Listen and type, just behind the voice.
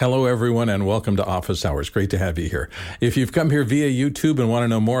Hello, everyone, and welcome to Office Hours. Great to have you here. If you've come here via YouTube and want to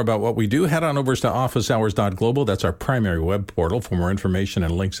know more about what we do, head on over to officehours.global. That's our primary web portal for more information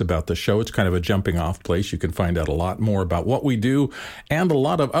and links about the show. It's kind of a jumping off place. You can find out a lot more about what we do and a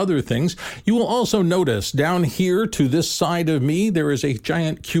lot of other things. You will also notice down here to this side of me, there is a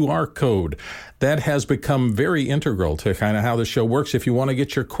giant QR code. That has become very integral to kind of how the show works if you want to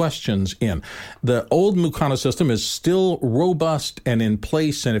get your questions in. The old Mukana system is still robust and in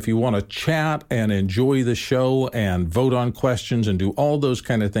place, and if you want to chat and enjoy the show and vote on questions and do all those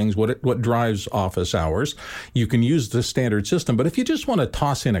kind of things, what drives Office Hours, you can use the standard system. But if you just want to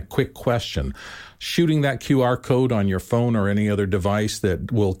toss in a quick question, shooting that QR code on your phone or any other device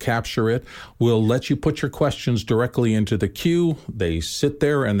that will capture it will let you put your questions directly into the queue. They sit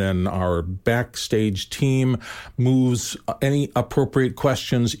there, and then our backstage team moves any appropriate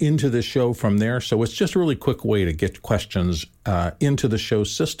questions into the show from there. So it's just a really quick way to get questions into the show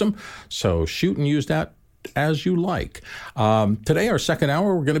system. So shoot and use that as you like. Today, our second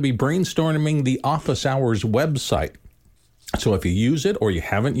hour, we're going to be brainstorming the Office Hours website. So if you use it or you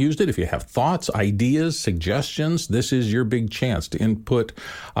haven't used it, if you have thoughts, ideas, suggestions, this is your big chance to input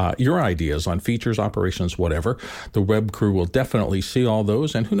your ideas on features, operations, whatever. The web crew will definitely see all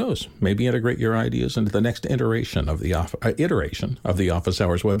those, and who knows, maybe integrate your ideas into the next iteration of the Office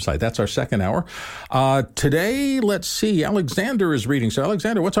Hours website. That's our second hour. Today, let's see, Alexander is reading. So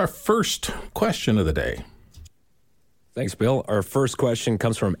Alexander, what's our first question of the day? Thanks, Bill. Our first question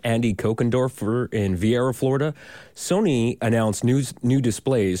comes from Andy Kokendorfer in Vieira, Florida. Sony announced new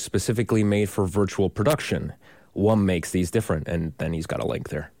displays specifically made for virtual production. What makes these different? And then he's got a link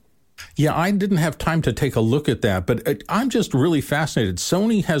there. Yeah, I didn't have time to take a look at that, but I'm just really fascinated.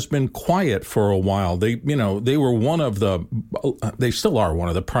 Sony has been quiet for a while. They still are one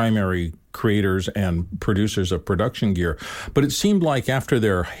of the primary creators and producers of production gear. But it seemed like after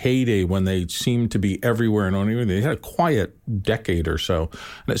their heyday, when they seemed to be everywhere and on everything, they had a quiet decade or so.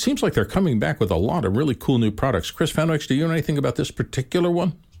 And it seems like they're coming back with a lot of really cool new products. Chris Fenwick, do you know anything about this particular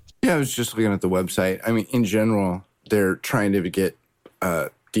one? Yeah, I was just looking at the website. I mean, in general, they're trying to get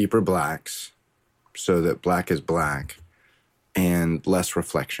deeper blacks so that black is black and less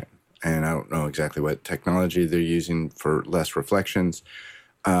reflection. And I don't know exactly what technology they're using for less reflections.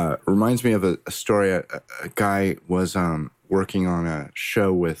 Reminds me of a story. A guy was working on a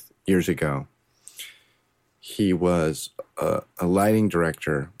show years ago. He was a lighting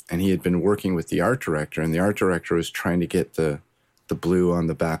director, and he had been working with the art director, and the art director was trying to get the blue on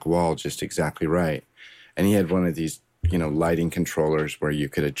the back wall just exactly right. And he had one of these lighting controllers where you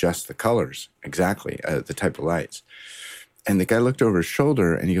could adjust the colors exactly, the type of lights. And the guy looked over his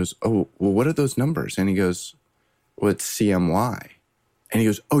shoulder and he goes, "Oh, well, what are those numbers?" And he goes, "Well, it's CMY." And he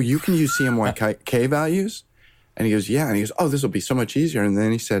goes, "Oh, you can use CMY K values?" And he goes, "Yeah." And he goes, "Oh, this will be so much easier." And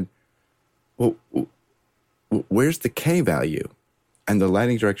then he said, "Well, where's the K value?" And the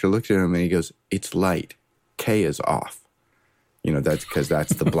lighting director looked at him and he goes, "It's light. K is off." That's because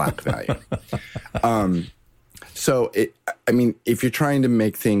that's the black value. So, if you're trying to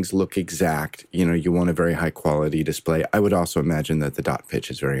make things look exact, you want a very high quality display. I would also imagine that the dot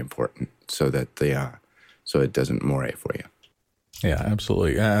pitch is very important so that so it doesn't moire for you. Yeah,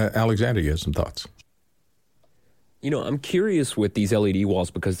 absolutely. Alexander, you have some thoughts? I'm curious with these LED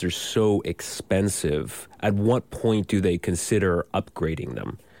walls because they're so expensive. At what point do they consider upgrading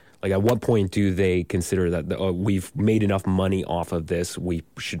them? Like, at what point do they consider that we've made enough money off of this, we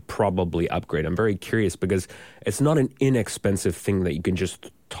should probably upgrade? I'm very curious because it's not an inexpensive thing that you can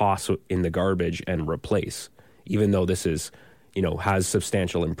just toss in the garbage and replace, even though this is, has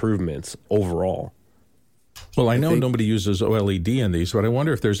substantial improvements overall. Well, I know nobody uses OLED in these, but I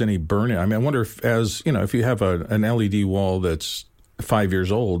wonder if there's any burn-in. I wonder if if you have an LED wall that's 5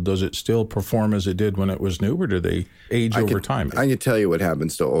 years old, does it still perform as it did when it was new, or do they age over time? I can tell you what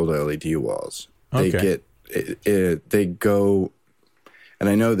happens to old LED walls. Okay. They go, and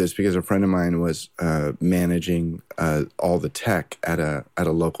I know this because a friend of mine was managing all the tech at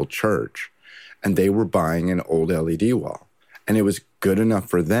a local church, and they were buying an old LED wall, and it was good enough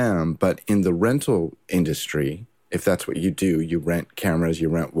for them. But in the rental industry, if that's what you do, you rent cameras, you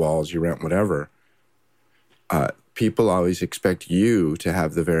rent walls, you rent whatever. People always expect you to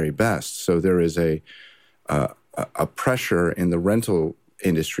have the very best. So there is a pressure in the rental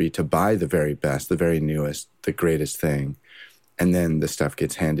industry to buy the very best, the very newest, the greatest thing. And then the stuff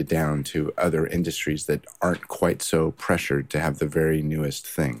gets handed down to other industries that aren't quite so pressured to have the very newest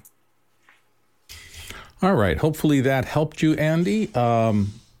thing. All right. Hopefully that helped you, Andy.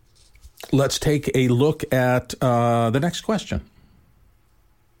 Let's take a look at the next question.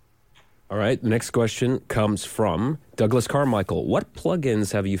 All right, the next question comes from Douglas Carmichael. What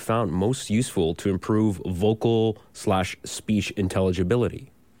plugins have you found most useful to improve vocal/speech intelligibility?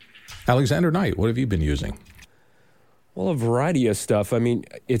 Alexander Knight, what have you been using? Well, a variety of stuff. I mean,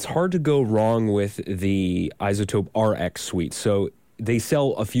 it's hard to go wrong with the Isotope RX suite. So they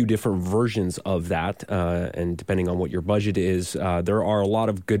sell a few different versions of that, and depending on what your budget is, there are a lot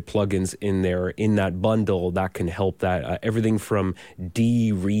of good plugins in there in that bundle that can help that. Everything from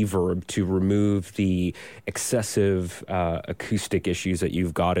de-reverb to remove the excessive acoustic issues that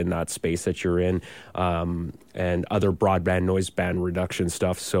you've got in that space that you're in, and other broadband noise band reduction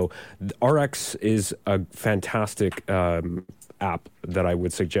stuff. So RX is a fantastic app that I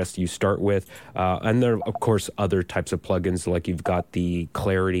would suggest you start with. And there are, of course, other types of plugins, like you've got the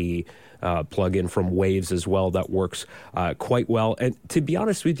Clarity plugin from Waves as well that works quite well. And to be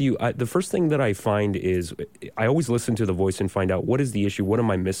honest with you, the first thing that I find is I always listen to the voice and find out what is the issue, what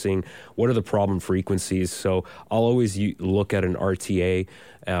am I missing, what are the problem frequencies. So I'll always look at an RTA.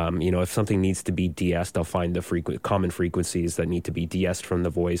 If something needs to be de-essed, I'll find the common frequencies that need to be de-essed from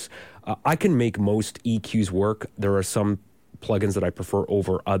the voice. I can make most EQs work. There are some plugins that I prefer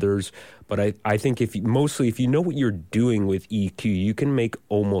over others, but I think if you know what you're doing with EQ, you can make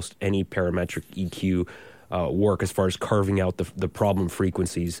almost any parametric EQ work as far as carving out the problem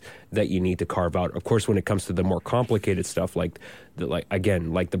frequencies that you need to carve out. Of course, when it comes to the more complicated stuff, like the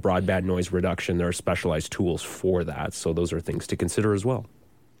broadband noise reduction, there are specialized tools for that. So those are things to consider as well.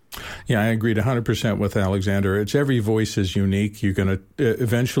 Yeah, I agreed 100% with Alexander. It's every voice is unique. You're going to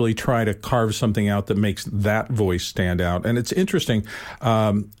eventually try to carve something out that makes that voice stand out. And it's interesting,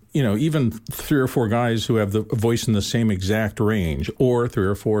 even 3 or 4 guys who have the voice in the same exact range, or 3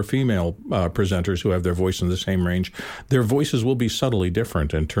 or 4 female presenters who have their voice in the same range, their voices will be subtly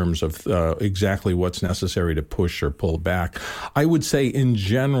different in terms of exactly what's necessary to push or pull back. I would say in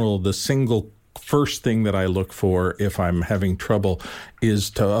general, the single first thing that I look for if I'm having trouble is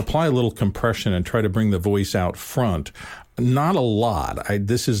to apply a little compression and try to bring the voice out front. Not a lot.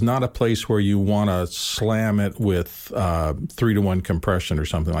 This is not a place where you want to slam it with 3-to-1 compression or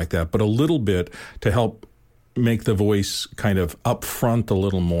something like that, but a little bit to help make the voice kind of up front a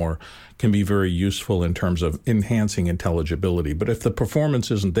little more can be very useful in terms of enhancing intelligibility. But if the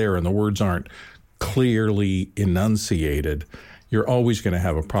performance isn't there and the words aren't clearly enunciated, you're always going to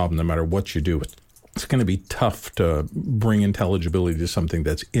have a problem no matter what you do. It's going to be tough to bring intelligibility to something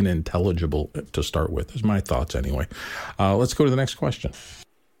that's unintelligible to start with, is my thoughts anyway. Let's go to the next question.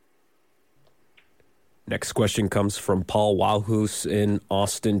 Next question comes from Paul Walhus in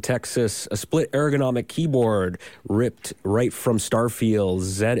Austin, Texas. A split ergonomic keyboard ripped right from Starfield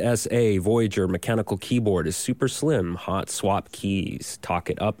ZSA Voyager mechanical keyboard is super slim, hot swap keys. Talk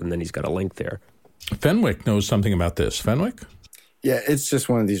it up, and then he's got a link there. Fenwick knows something about this. Fenwick? Yeah, it's just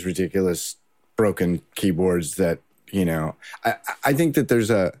one of these ridiculous broken keyboards that, I think that there's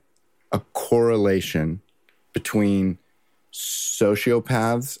a correlation between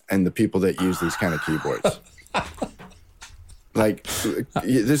sociopaths and the people that use these kind of keyboards.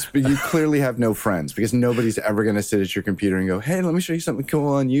 You clearly have no friends, because nobody's ever going to sit at your computer and go, hey, let me show you something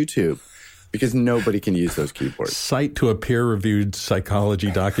cool on YouTube. Because nobody can use those keyboards. Cite to a peer-reviewed psychology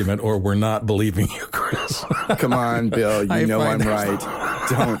document, or we're not believing you, Chris. Come on, Bill. You know I'm right.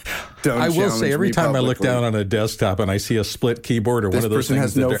 Don't. I will say, every time I look down on a desktop and I see a split keyboard or one of those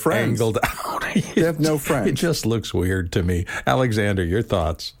things that are angled out, they have no friends. It just looks weird to me. Alexander, your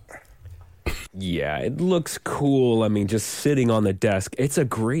thoughts? Yeah, it looks cool. I mean, just sitting on the desk. It's a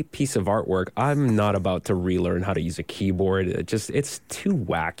great piece of artwork. I'm not about to relearn how to use a keyboard. It's too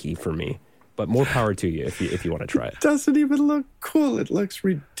wacky for me. But more power to you if you want to try it. It doesn't even look cool. It looks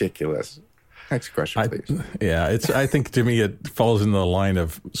ridiculous. Next question, please. I think to me it falls in the line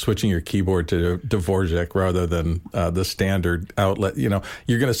of switching your keyboard to Dvorak rather than the standard outlet. You're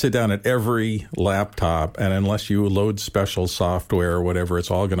going to sit down at every laptop, and unless you load special software or whatever,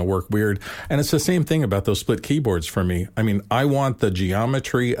 it's all going to work weird. And it's the same thing about those split keyboards for me. I mean, I want the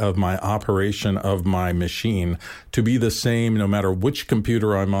geometry of my operation of my machine to be the same no matter which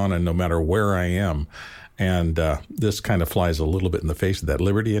computer I'm on and no matter where I am. And this kind of flies a little bit in the face of that.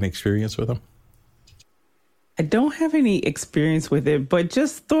 Liberty, any experience with them? I don't have any experience with it, but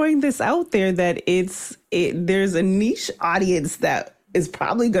just throwing this out there that there's a niche audience that is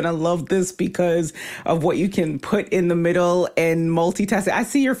probably going to love this because of what you can put in the middle and multitasking. I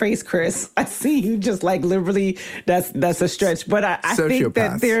see your face, Chris. I see you just literally, that's a stretch. But I think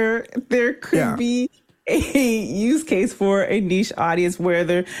that there could be a use case for a niche audience where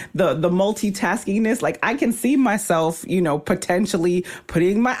the multitaskingness, like I can see myself, potentially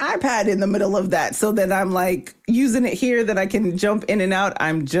putting my iPad in the middle of that so that I'm like using it here, that I can jump in and out.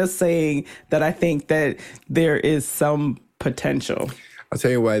 I'm just saying that I think that there is some potential. I'll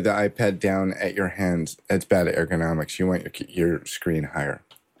tell you why the iPad down at your hands, it's bad ergonomics. You want your screen higher.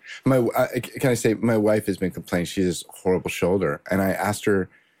 Can I say, my wife has been complaining she has a horrible shoulder. And I asked her,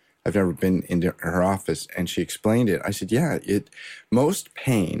 I've never been into her office, and she explained it. I said, yeah, most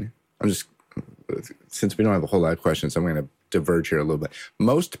pain, since we don't have a whole lot of questions, I'm going to diverge here a little bit.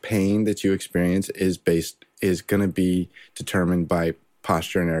 Most pain that you experience is going to be determined by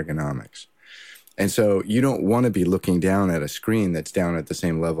posture and ergonomics. And so you don't want to be looking down at a screen that's down at the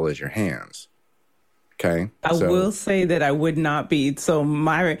same level as your hands. Okay. I will say that I would not be. So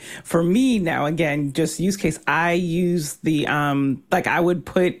for me now, again, just use case, I use the, I would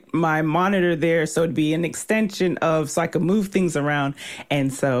put my monitor there. So it'd be an extension so I could move things around.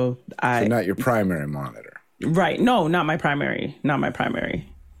 And so not your primary monitor. Right. No, not my primary.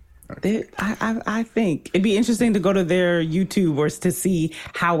 I think it'd be interesting to go to their YouTube or to see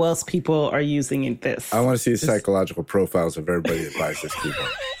how else people are using this. I want to see psychological profiles of everybody that buys this keyboard.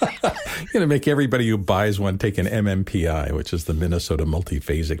 You're going to make everybody who buys one take an MMPI, which is the Minnesota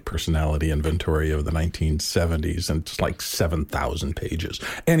Multiphasic Personality Inventory of the 1970s, and it's like 7,000 pages.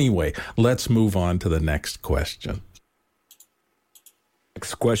 Anyway, let's move on to the next question.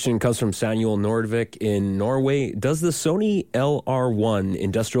 Next question comes from Samuel Nordvik in Norway. Does the Sony LR1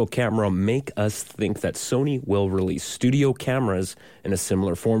 industrial camera make us think that Sony will release studio cameras in a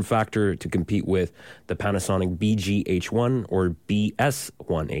similar form factor to compete with the Panasonic BG-H1 or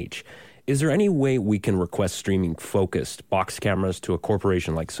BS-1H? Is there any way we can request streaming-focused box cameras to a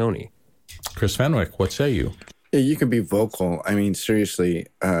corporation like Sony? Chris Fenwick, what say you? Yeah, you can be vocal. I mean, seriously,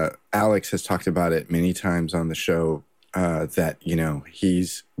 Alex has talked about it many times on the show. That,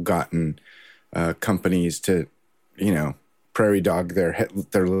 he's gotten companies to, prairie dog their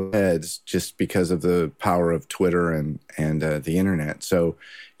heads just because of the power of Twitter and the internet. So,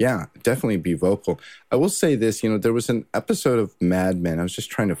 yeah, definitely be vocal. I will say this, there was an episode of Mad Men, I was just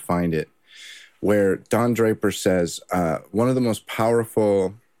trying to find it, where Don Draper says one of the most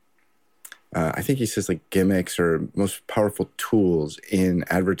powerful, I think he says like gimmicks or most powerful tools in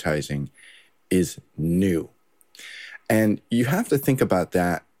advertising is new. And you have to think about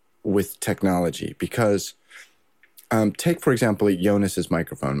that with technology because take, for example, Jonas's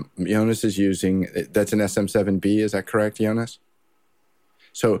microphone. Jonas is using, that's an SM7B, is that correct, Jonas?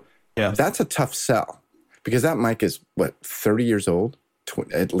 So That's a tough sell because that mic is, 30 years old?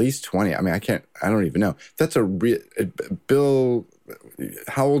 At least 20. I mean, I don't even know. That's Bill,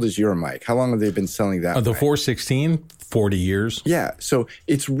 how old is your mic? How long have they been selling that The mic? 416, 40 years. Yeah, so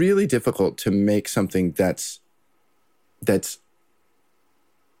it's really difficult to make something that's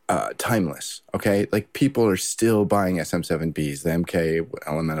timeless, okay? Like people are still buying SM7Bs, the MK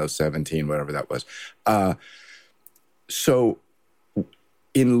Elemento 17, whatever that was. So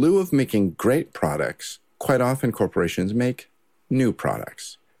in lieu of making great products, quite often corporations make new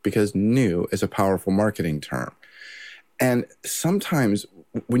products because new is a powerful marketing term. And sometimes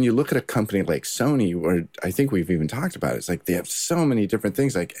when you look at a company like Sony, or I think we've even talked about it, it's like they have so many different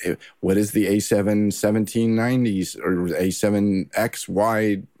things. Like, what is the A7 1790s or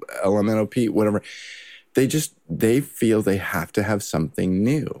A7XY Elemento P, whatever. They feel they have to have something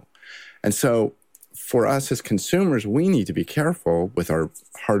new. And so for us as consumers, we need to be careful with our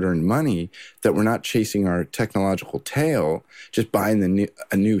hard-earned money that we're not chasing our technological tail, just buying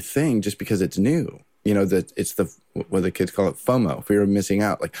a new thing just because it's new. That it's what the kids call it, FOMO, fear of missing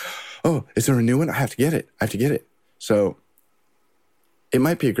out. Like, oh, is there a new one? I have to get it. So it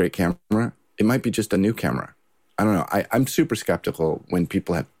might be a great camera. It might be just a new camera. I don't know. I'm super skeptical when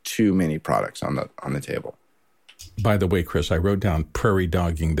people have too many products on the table. By the way, Chris, I wrote down prairie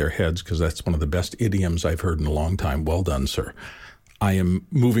dogging their heads because that's one of the best idioms I've heard in a long time. Well done, sir. I am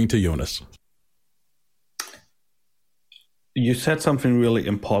moving to Jonas. You said something really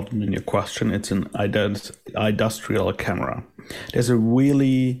important in your question. It's an industrial camera. There's a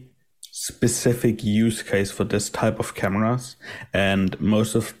really specific use case for this type of cameras, and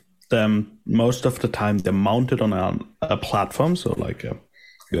most of the time they're mounted on a platform, so like a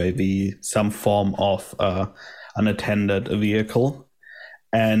UAV, some form of unattended vehicle,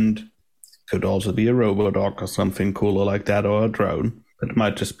 and could also be a robodog or something cooler like that, or a drone. It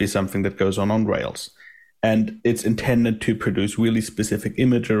might just be something that goes on rails. And it's intended to produce really specific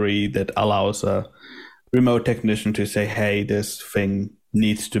imagery that allows a remote technician to say, hey, this thing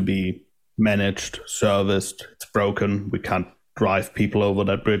needs to be managed, serviced, it's broken, we can't drive people over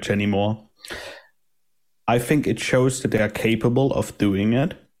that bridge anymore. I think it shows that they are capable of doing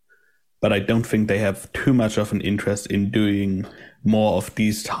it, but I don't think they have too much of an interest in doing more of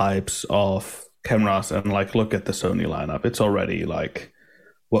these types of cameras. And like, look at the Sony lineup. It's already like,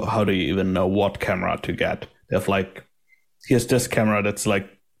 well, how do you even know what camera to get? They have like, here's this camera that's like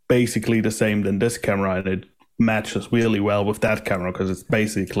basically the same than this camera, and it matches really well with that camera because it's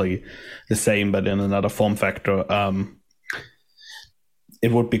basically the same but in another form factor.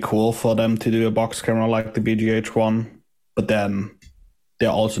 It would be cool for them to do a box camera like the BGH one, but then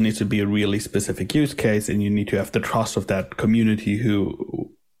there also needs to be a really specific use case, and you need to have the trust of that community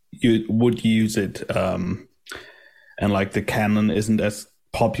who you would use it. And like the Canon isn't as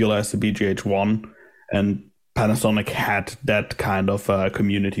popular as the BGH one, and Panasonic had that kind of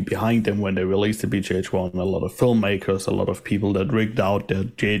community behind them when they released the BGH1. A lot of filmmakers, a lot of people that rigged out their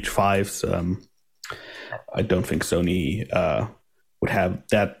GH5s. I don't think Sony would have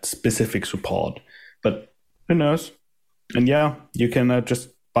that specific support, but who knows? And yeah, you can just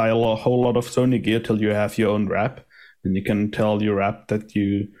buy a whole lot of Sony gear till you have your own rep, and you can tell your rep that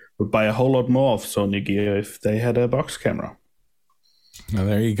you would buy a whole lot more of Sony gear if they had a box camera. Well,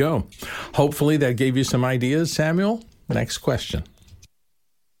 there you go. Hopefully that gave you some ideas, Samuel. Next question.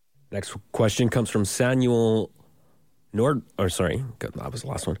 Next question comes from Samuel that was the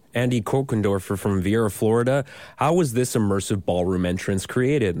last one. Andy Kokendorfer from Vieira, Florida. How was this immersive ballroom entrance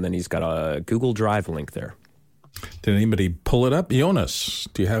created? And then he's got a Google Drive link there. Did anybody pull it up? Jonas,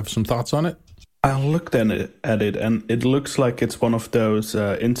 do you have some thoughts on it? I looked at it, and it looks like it's one of those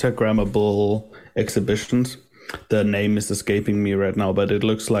Instagrammable exhibitions. The name is escaping me right now, but it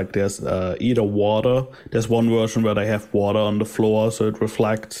looks like there's either water. There's one version where they have water on the floor so it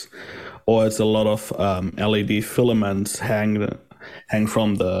reflects, or it's a lot of LED filaments hang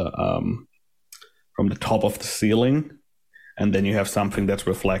from the top of the ceiling, and then you have something that's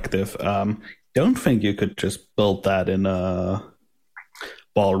reflective. Don't think you could just build that in a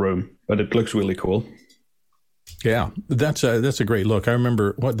ballroom, but it looks really cool. Yeah, that's a great look. I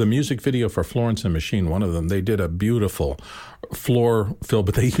remember the music video for Florence and Machine, one of them, they did a beautiful floor fill,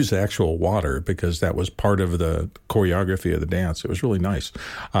 but they used actual water because that was part of the choreography of the dance. It was really nice.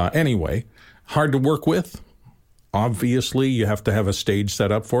 Anyway, hard to work with. Obviously, you have to have a stage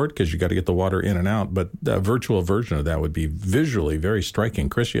set up for it because you got to get the water in and out, but a virtual version of that would be visually very striking.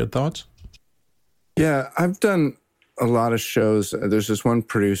 Chris, you had thoughts? Yeah, I've done a lot of shows. There's this one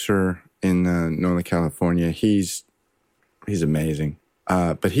producer in Northern California. He's amazing.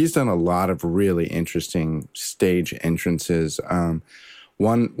 But he's done a lot of really interesting stage entrances.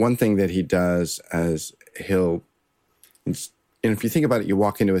 One thing that he does is if you think about it, you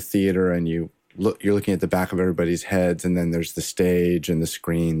walk into a theater and you're looking at the back of everybody's heads, and then there's the stage and the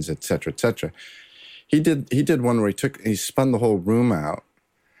screens, et cetera, et cetera. He did one where he spun the whole room out,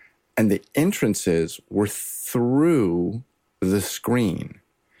 and the entrances were through the screen.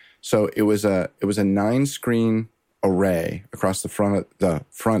 So it was a 9-screen array across the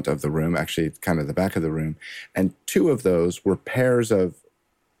front of the room, actually kind of the back of the room, and 2 of those were pairs of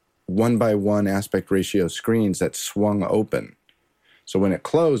 1:1 aspect ratio screens that swung open. So when it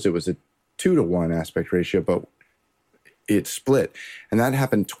closed, it was a 2:1 aspect ratio, but it split. And that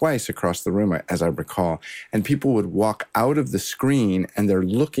happened twice across the room, as I recall. And people would walk out of the screen and they're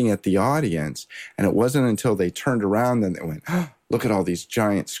looking at the audience. And it wasn't until they turned around that they went, oh, look at all these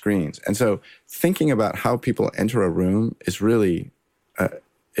giant screens. And so thinking about how people enter a room is really,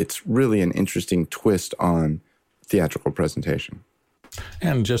 it's really an interesting twist on theatrical presentation.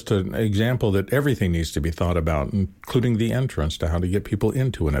 And just an example that everything needs to be thought about, including the entrance to how to get people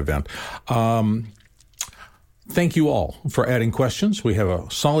into an event. Thank you all for adding questions. We have a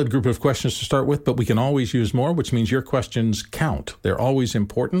solid group of questions to start with, but we can always use more, which means your questions count. They're always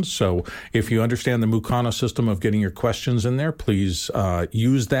important. So if you understand the Mukana system of getting your questions in there, please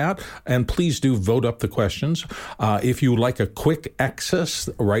use that. And please do vote up the questions. If you would like a quick access,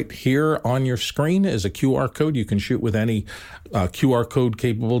 right here on your screen is a QR code. You can shoot with any QR code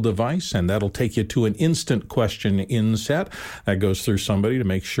capable device, and that'll take you to an instant question inset that goes through somebody to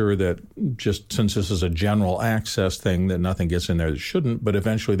make sure that, just since this is a general access thing, that nothing gets in there that shouldn't, but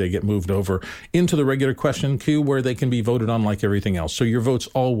eventually they get moved over into the regular question queue where they can be voted on like everything else. So your votes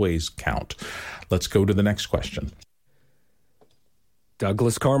always count. Let's go to the next question.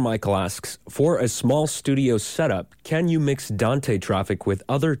 Douglas Carmichael asks, for a small studio setup, can you mix Dante traffic with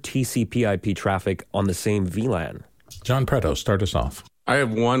other TCP/IP traffic on the same VLAN? John Preto, start us off. I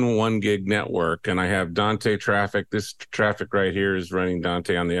have one gig network, and I have Dante traffic. This traffic right here is running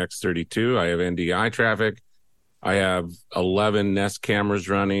Dante on the X32. I have NDI traffic. I have 11 Nest cameras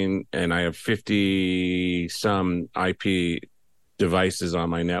running, and I have 50-some IP devices on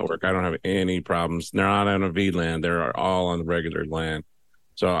my network. I don't have any problems. They're not on a VLAN. They're all on the regular LAN.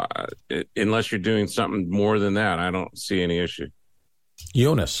 So unless you're doing something more than that, I don't see any issue.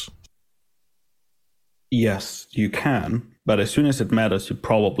 Jonas. Yes, you can, but as soon as it matters, you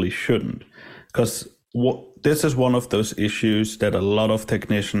probably shouldn't. Because this is one of those issues that a lot of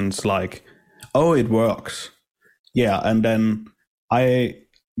technicians like, oh, it works. Yeah, and then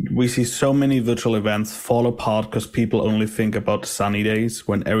we see so many virtual events fall apart because people only think about sunny days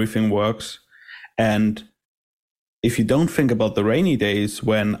when everything works. And if you don't think about the rainy days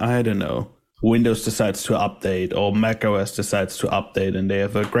when, I don't know, Windows decides to update or macOS decides to update, and they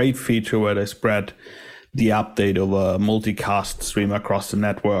have a great feature where they spread the update over a multicast stream across the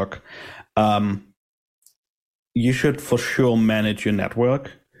network, you should for sure manage your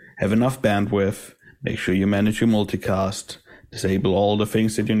network, have enough bandwidth, make sure you manage your multicast, disable all the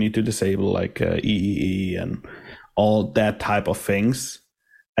things that you need to disable, like EEE and all that type of things.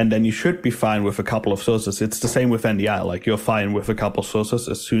 And then you should be fine with a couple of sources. It's the same with NDI. Like, you're fine with a couple of sources.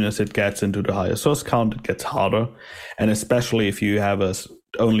 As soon as it gets into the higher source count, it gets harder. And especially if you have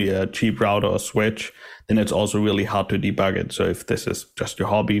only a cheap router or switch, then it's also really hard to debug it. So if this is just your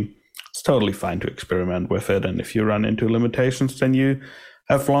hobby, it's totally fine to experiment with it. And if you run into limitations, then you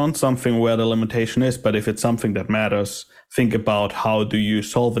have learned something where the limitation is. But if it's something that matters, think about how do you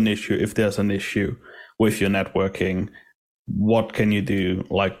solve an issue if there's an issue with your networking. What can you do?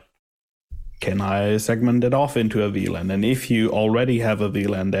 Like, can I segment it off into a VLAN? And if you already have a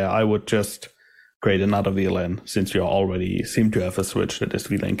VLAN there, I would just create another VLAN, since you already seem to have a switch that is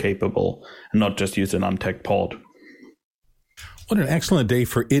VLAN capable, and not just use an untagged port. What an excellent day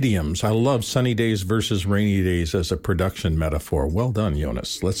for idioms. I love sunny days versus rainy days as a production metaphor. Well done,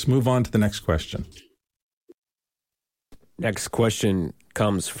 Jonas. Let's move on to the next question. Next question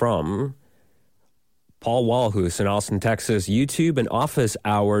comes from Paul Walhus in Austin, Texas. YouTube and office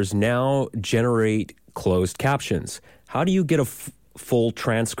hours now generate closed captions. How do you get full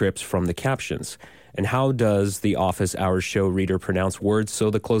transcripts from the captions? And how does the office hours show reader pronounce words so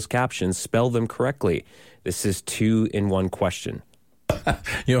the closed captions spell them correctly? This is 2-in-1 question.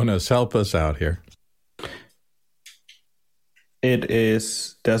 Jonas, help us out here.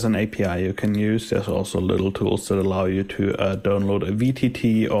 There's an API you can use. There's also little tools that allow you to download a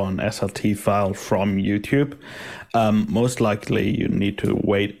VTT or an SRT file from YouTube. Most likely you need to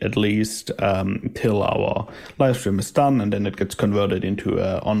wait at least till our live stream is done, and then it gets converted into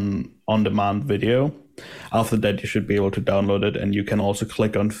a on-demand video. After that, you should be able to download it, and you can also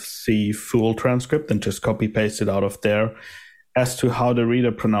click on see full transcript and just copy paste it out of there. As to how the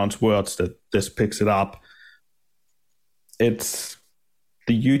reader pronounce words, that this picks it up, the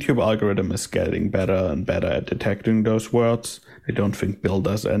YouTube algorithm is getting better and better at detecting those words. I don't think Bill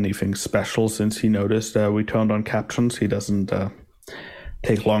does anything special since he noticed we turned on captions. He doesn't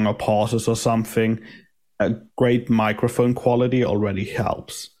take longer pauses or something. A great microphone quality already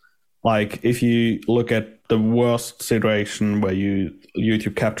helps. Like, if you look at the worst situation where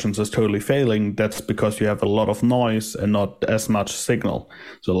YouTube captions is totally failing, that's because you have a lot of noise and not as much signal.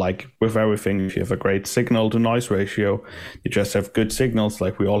 So like with everything, if you have a great signal to noise ratio, you just have good signals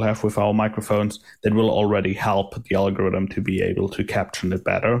like we all have with our microphones, that will already help the algorithm to be able to caption it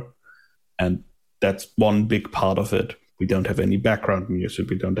better. And that's one big part of it. We don't have any background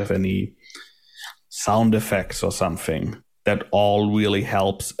music. We don't have any sound effects or something. That all really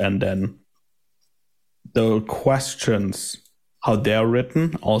helps. And then the questions, how they're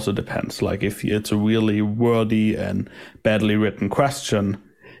written, also depends. Like, if it's a really wordy and badly written question,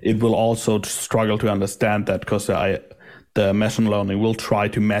 it will also struggle to understand that, because the machine learning will try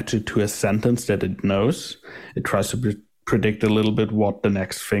to match it to a sentence that it knows. It tries to predict a little bit what the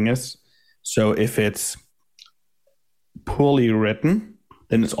next thing is. So if it's poorly written,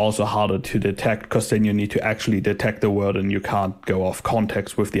 then it's also harder to detect, because then you need to actually detect the word and you can't go off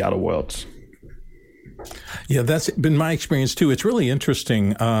context with the other words. Yeah, that's been my experience too. It's really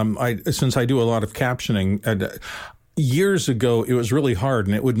interesting. Since I do a lot of captioning, years ago, it was really hard,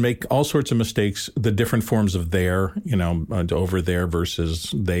 and it would make all sorts of mistakes, the different forms of there, over there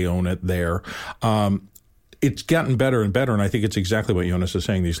versus they own it there. It's gotten better and better, and I think it's exactly what Jonas is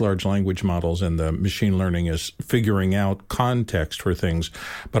saying. These large language models and the machine learning is figuring out context for things.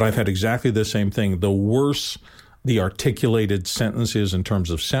 But I've had exactly the same thing. The worse the articulated sentence is in terms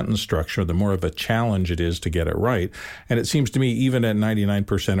of sentence structure, the more of a challenge it is to get it right. And it seems to me, even at 99%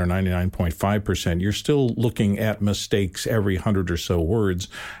 or 99.5%, you're still looking at mistakes every 100 or so words.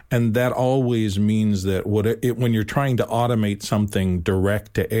 And that always means that when you're trying to automate something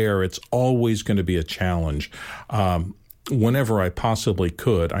direct to air, it's always going to be a challenge. whenever I possibly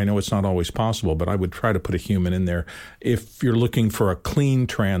could. I know it's not always possible, but I would try to put a human in there if you're looking for a clean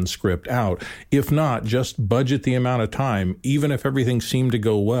transcript out. If not, just budget the amount of time, even if everything seemed to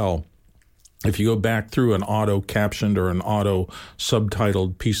go well. If you go back through an auto-captioned or an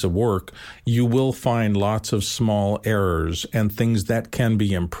auto-subtitled piece of work, you will find lots of small errors and things that can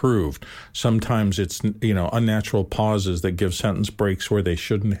be improved. Sometimes it's, unnatural pauses that give sentence breaks where they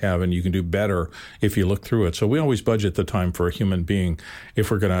shouldn't have, and you can do better if you look through it. So we always budget the time for a human being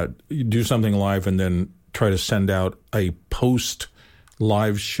if we're going to do something live and then try to send out a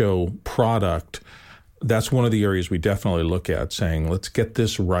post-live show product. That's one of the areas we definitely look at, saying, let's get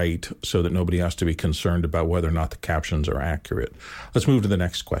this right so that nobody has to be concerned about whether or not the captions are accurate. Let's move to the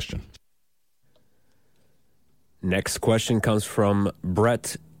next question. Next question comes from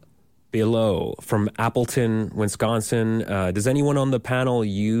Brett Below from Appleton, Wisconsin. Does anyone on the panel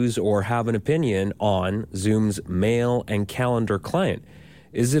use or have an opinion on Zoom's mail and calendar client?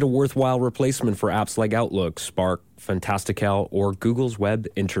 Is it a worthwhile replacement for apps like Outlook, Spark, Fantastical, or Google's web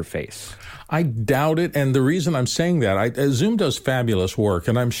interface? I doubt it, and the reason I'm saying that, Zoom does fabulous work,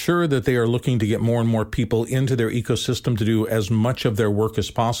 and I'm sure that they are looking to get more and more people into their ecosystem to do as much of their work as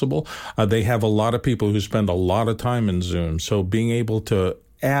possible. They have a lot of people who spend a lot of time in Zoom, so being able to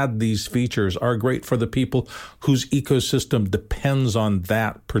add these features are great for the people whose ecosystem depends on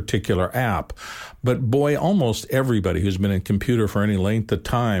that particular app. But boy, almost everybody who's been in computer for any length of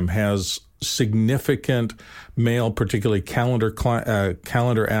time has significant mail, particularly calendar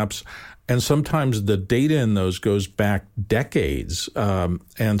apps. And sometimes the data in those goes back decades.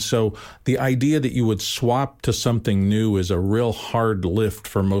 And so the idea that you would swap to something new is a real hard lift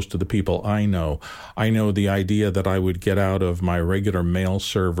for most of the people I know. I know the idea that I would get out of my regular mail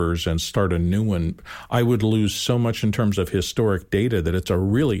servers and start a new one, I would lose so much in terms of historic data that it's a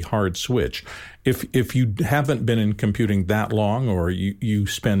really hard switch. If you haven't been in computing that long, or you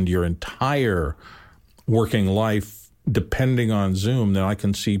spend your entire working life depending on Zoom, then I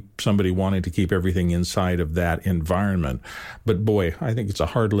can see somebody wanting to keep everything inside of that environment. But boy, I think it's a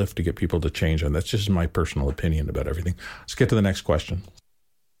hard lift to get people to change, and that's just my personal opinion about everything. Let's get to the next question.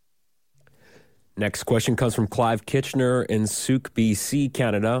 Next question comes from Clive Kitchener in Souk, BC,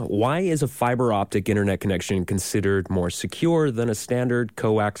 Canada. Why is a fiber optic internet connection considered more secure than a standard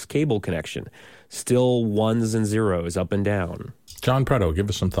coax cable connection? Still ones and zeros, up and down. John Preto, give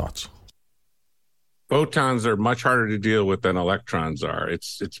us some thoughts. Photons are much harder to deal with than electrons are.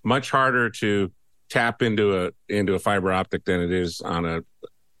 It's much harder to tap into a fiber optic than it is on a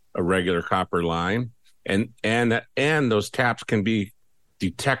regular copper line, and those taps can be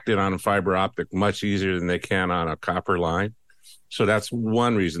detected on a fiber optic much easier than they can on a copper line. So that's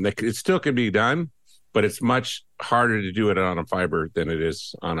one reason. It still can be done, but it's much harder to do it on a fiber than it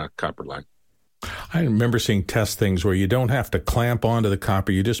is on a copper line. I remember seeing test things where you don't have to clamp onto the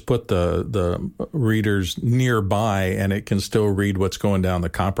copper. You just put the readers nearby, and it can still read what's going down the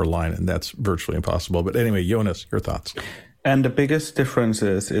copper line, and that's virtually impossible. But anyway, Jonas, your thoughts. And the biggest difference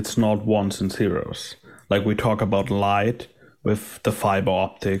is it's not ones and zeros. Like we talk about light with the fiber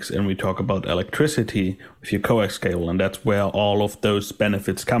optics, and we talk about electricity with your coax cable, and that's where all of those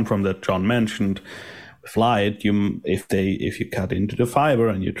benefits come from that John mentioned. With light, if you cut into the fiber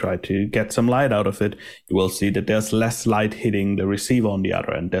and you try to get some light out of it, you will see that there's less light hitting the receiver on the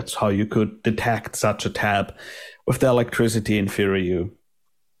other end. That's how you could detect such a tab. With the electricity, in theory, you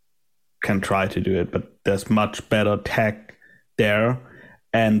can try to do it, but there's much better tech there.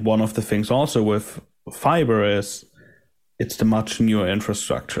 And one of the things also with fiber is it's the much newer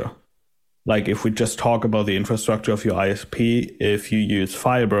infrastructure. Like if we just talk about the infrastructure of your ISP, if you use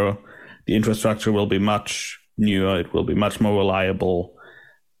fiber, the infrastructure will be much newer. It will be much more reliable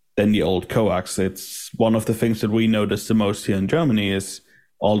than the old coax. It's one of the things that we notice the most here in Germany is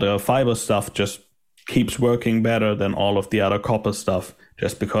all the fiber stuff just keeps working better than all of the other copper stuff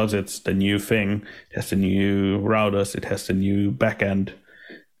just because it's the new thing. It has the new routers. It has the new backend.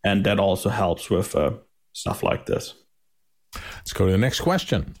 And that also helps with stuff like this. Let's go to the next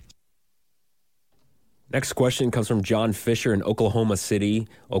question. Next question comes from John Fisher in Oklahoma City,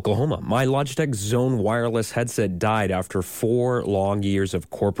 Oklahoma. My Logitech Zone wireless headset died after 4 long years of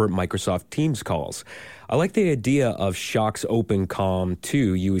corporate Microsoft Teams calls. I like the idea of Shock's OpenCom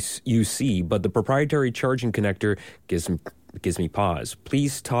 2 UC, but the proprietary charging connector gives me pause.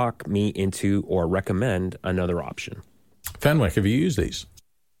 Please talk me into or recommend another option. Fenwick, have you used these?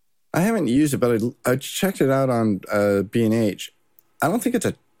 I haven't used it, but I checked it out on B&H. I don't think it's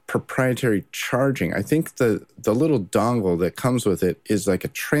a proprietary charging. I think the little dongle that comes with it is like a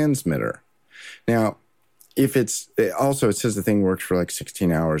transmitter. Now, if it's also, it says the thing works for like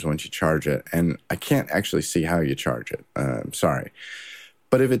 16 hours once you charge it, and I can't actually see how you charge it. Sorry.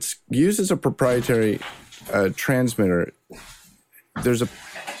 But if it's used as a proprietary transmitter, there's a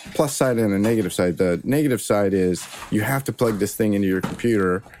plus side and a negative side. The negative side is you have to plug this thing into your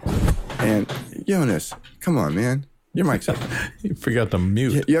computer. And Jonas, come on, man. Your mic's up. You forgot to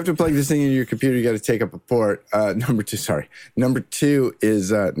mute. You have to plug this thing into your computer. You got to take up a port. Number two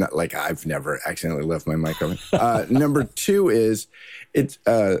is not like I've never accidentally left my mic open. Number two is it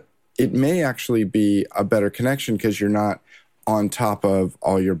may actually be a better connection because you're not on top of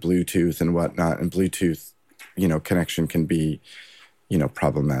all your Bluetooth and whatnot. And Bluetooth, connection can be,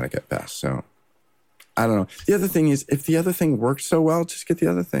 problematic at best. So I don't know. The other thing is, if the other thing works so well, just get the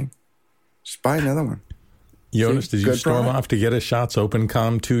other thing. Just buy another one. Jonas, did you storm off to get a Shots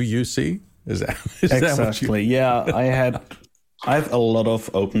OpenCom 2 UC? Is that exactly? Yeah, I have a lot of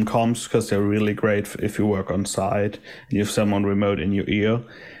OpenComs because they're really great if you work on site and you have someone remote in your ear,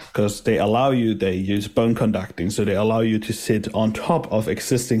 because they use bone conducting, so they allow you to sit on top of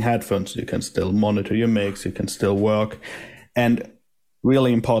existing headphones. You can still monitor your mix, you can still work, and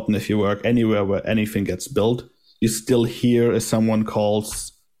really important if you work anywhere where anything gets built, you still hear if someone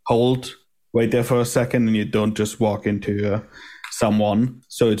calls hold. Wait there for a second, and you don't just walk into someone.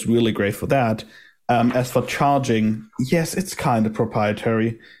 So it's really great for that. As for charging, yes, it's kind of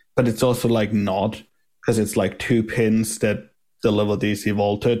proprietary, but it's also like not, because it's like 2 pins that deliver DC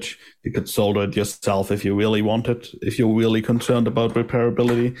voltage. You could solder it yourself if you really want it, if you're really concerned about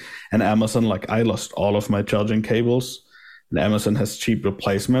repairability. And Amazon, like I lost all of my charging cables, and Amazon has cheap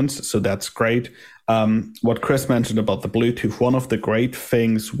replacements, so that's great. What Chris mentioned about the Bluetooth, one of the great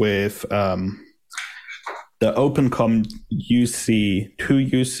things with the OpenCom UC, 2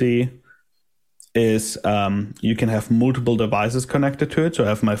 UC, is you can have multiple devices connected to it. So I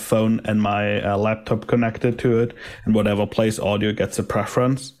have my phone and my laptop connected to it, and whatever plays audio gets a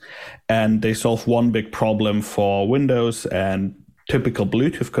preference. And they solve one big problem for Windows and typical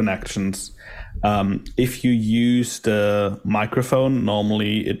Bluetooth connections. If you use the microphone,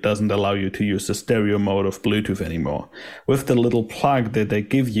 normally it doesn't allow you to use the stereo mode of Bluetooth anymore. With the little plug that they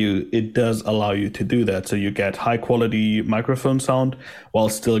give you, it does allow you to do that. So you get high quality microphone sound while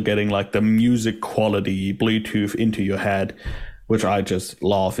still getting like the music quality Bluetooth into your head, which I just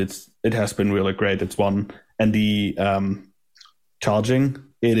love. It has been really great. It's one. And the charging,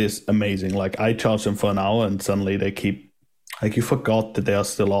 it is amazing. Like I charge them for an hour and suddenly they keep, like you forgot that they are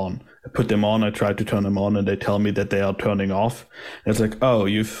still on. I put them on, I try to turn them on, and they tell me that they are turning off. And it's like, oh,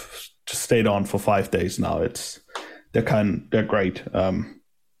 you've just stayed on for 5 days now. They're great.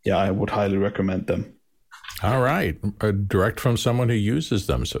 I would highly recommend them. All right. Direct from someone who uses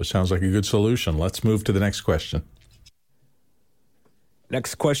them. So it sounds like a good solution. Let's move to the next question.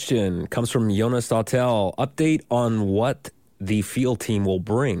 Next question comes from Jonas Dautel. Update on what the field team will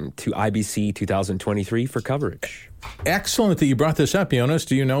bring to IBC 2023 for coverage. Excellent that you brought this up, Jonas.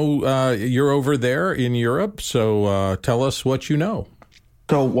 Do you know you're over there in Europe? So tell us what you know.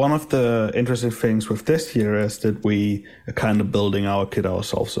 So one of the interesting things with this year is that we are kind of building our kit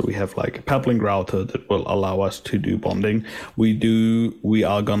ourselves. So we have like a peplink router that will allow us to do bonding. We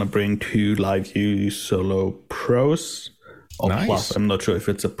are going to bring 2 LiveView Solo Pros or nice. Plus. I'm not sure if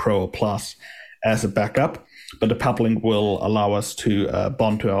it's a Pro or Plus as a backup, but the peplink will allow us to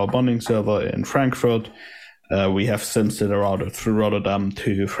bond to our bonding server in Frankfurt. We have synced it around through Rotterdam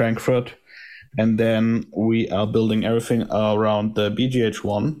to Frankfurt. And then we are building everything around the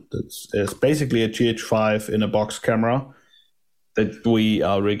BGH1. It's basically a GH5 in a box camera that we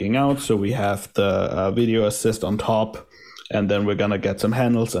are rigging out. So we have the video assist on top, and then we're going to get some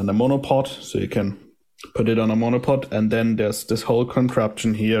handles and a monopod so you can put it on a monopod. And then there's this whole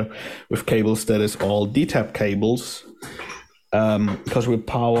contraption here with cables that is all DTAP cables, because we're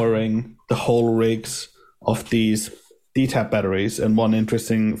powering the whole rigs of these DTAP batteries. And one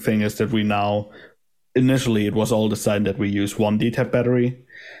interesting thing is that we now, initially it was all decided that we use one DTAP battery,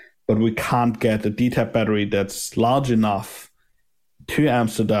 but we can't get a DTAP battery that's large enough to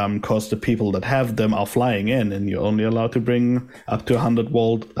Amsterdam because the people that have them are flying in, and you're only allowed to bring up to 100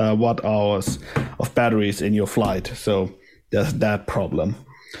 watt hours of batteries in your flight. So there's that problem.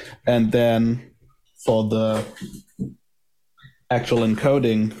 And then for the actual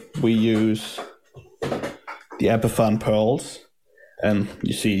encoding, we use the Epiphone pearls, and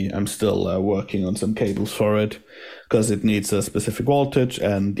you see I'm still working on some cables for it because it needs a specific voltage,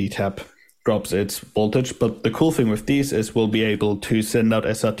 and DTAP drops its voltage. But the cool thing with these is we'll be able to send out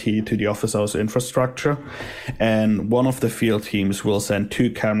SRT to the office hours infrastructure, and one of the field teams will send 2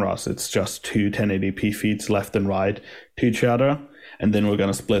 cameras. It's just 2 1080p feeds left and right to each other, And then we're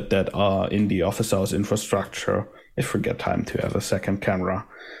going to split that in the office hours infrastructure if we get time to have a second camera.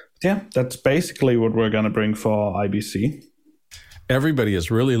 Yeah, that's basically what we're going to bring for IBC. Everybody is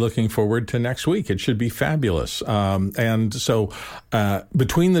really looking forward to next week. It should be fabulous. And so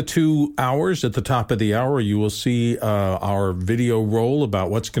between the 2 hours at the top of the hour, you will see our video roll about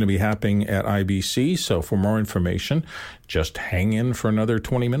what's going to be happening at IBC. So for more information, just hang in for another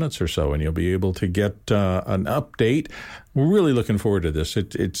 20 minutes or so, and you'll be able to get an update. We're really looking forward to this.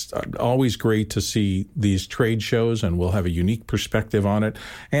 It's always great to see these trade shows, and we'll have a unique perspective on it.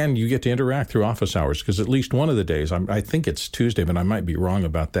 And you get to interact through office hours, because at least one of the days, I think it's Tuesday, but I might be wrong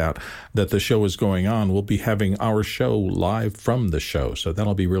about that the show is going on. We'll be having our show live from the show, so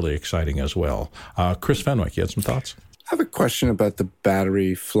that'll be really exciting as well. Chris Fenwick, you had some thoughts? I have a question about the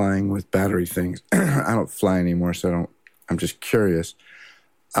battery, flying with battery things. I don't fly anymore, so I'm just curious.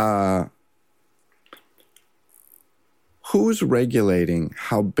 Who's regulating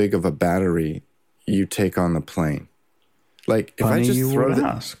how big of a battery you take on the plane? Like, if I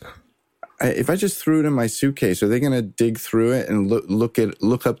just threw it in my suitcase, are they going to dig through it and look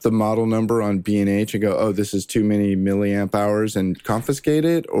up the model number on B&H and go, oh, this is too many milliamp hours, and confiscate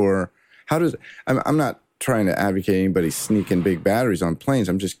it? Or how does? I'm not trying to advocate anybody sneaking big batteries on planes.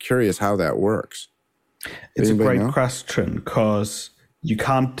 I'm just curious how that works. It's a great question, because you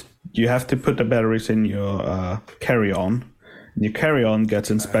have to put the batteries in your carry-on. And your carry-on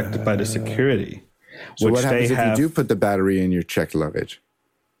gets inspected by the security. So what happens if you do put the battery in your checked luggage?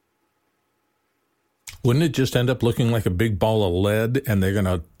 Wouldn't it just end up looking like a big ball of lead, and they're going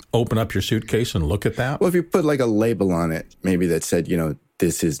to open up your suitcase and look at that? Well, if you put like a label on it, maybe that said,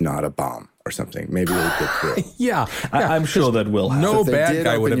 this is not a bomb or something, maybe it'll get through. Yeah. I'm sure that will happen. No bad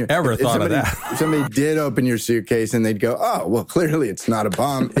guy would have ever thought of that. If somebody did open your suitcase and they'd go, oh, well, clearly it's not a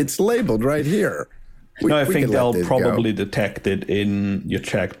bomb. It's labeled right here. I think they'll probably detect it in your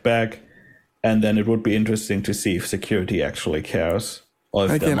checked bag, and then it would be interesting to see if security actually cares. Or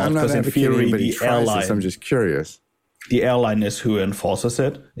if Again, I'm not advocating anybody tries this. I'm just curious. The airline is who enforces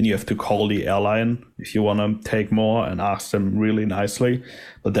it, and you have to call the airline if you want to take more and ask them really nicely.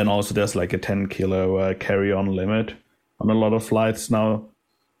 But then also there's like a 10 kilo carry-on limit on a lot of flights now.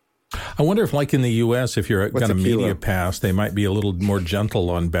 I wonder if, like in the U.S., if you're got a media pass, they might be a little more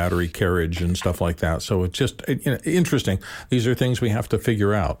gentle on battery carriage and stuff like that. So it's just interesting. These are things we have to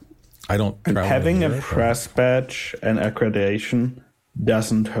figure out. I don't. Having a press badge and accreditation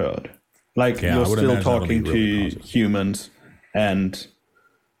doesn't hurt. Like, you're still talking to humans, and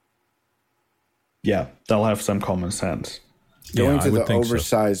they'll have some common sense. Going to the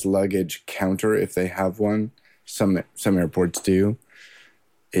oversized luggage counter, if they have one, some airports do,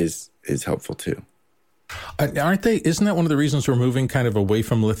 is helpful too. Aren't they? Isn't that one of the reasons we're moving kind of away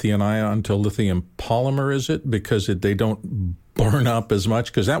from lithium ion to lithium polymer? Is it because they don't burn up as much?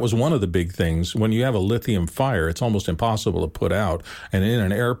 Because that was one of the big things. When you have a lithium fire, it's almost impossible to put out. And in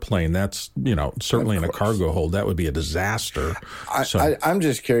an airplane, that's certainly in a cargo hold, that would be a disaster. I'm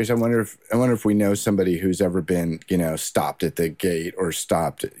just curious. I wonder if we know somebody who's ever been stopped at the gate, or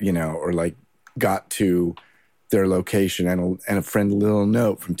stopped or like got to their location and a friendly little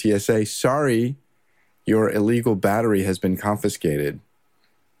note from TSA, sorry, your illegal battery has been confiscated.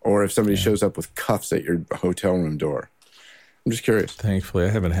 Or if somebody shows up with cuffs at your hotel room door. I'm just curious. Thankfully, I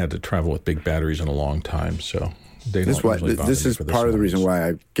haven't had to travel with big batteries in a long time, so they this don't usually bother This is part of the reason why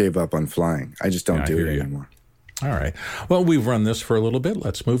I gave up on flying. I just don't do it anymore. All right. Well, we've run this for a little bit.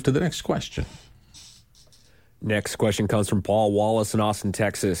 Let's move to the next question. Next question comes from Paul Wallace in Austin,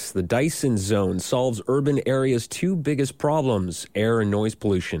 Texas. The Dyson Zone solves urban areas' two biggest problems, air and noise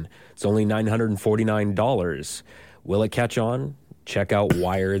pollution. It's only $949. Will it catch on? Check out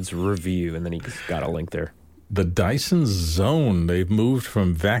Wired's review. And then he's got a link there. The Dyson Zone, they've moved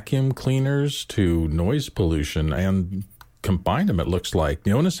from vacuum cleaners to noise pollution and combined them, it looks like.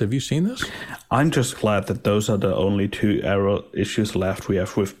 Jonas, have you seen this? I'm just glad that those are the only two error issues left we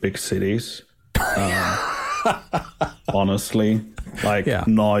have with big cities. Honestly,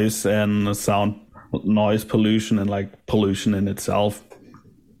 noise and noise pollution and like pollution in itself.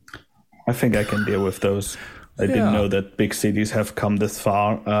 I think I can deal with those. I didn't know that big cities have come this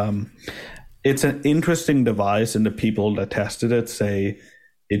far. It's an interesting device, and the people that tested it say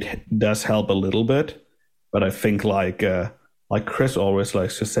it does help a little bit. But I think like Chris always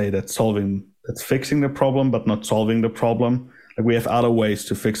likes to say, that's fixing the problem, but not solving the problem. Like, we have other ways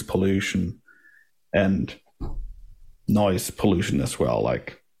to fix pollution and noise pollution as well.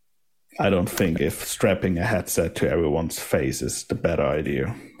 Like, I don't think if strapping a headset to everyone's face is the better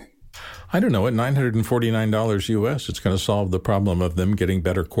idea. I don't know. At $949 US, it's going to solve the problem of them getting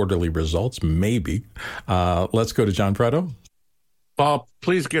better quarterly results. Maybe. Let's go to John Prado. Paul,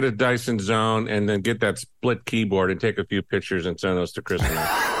 please get a Dyson Zone and then get that split keyboard and take a few pictures and send those to Chris and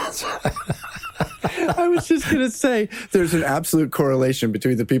I. I was just going to say there's an absolute correlation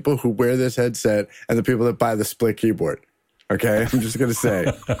between the people who wear this headset and the people that buy the split keyboard. Okay? I'm just going to say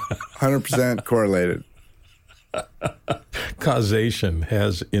 100% correlated. Causation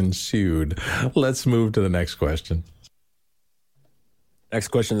has ensued. Let's move to the next question. Next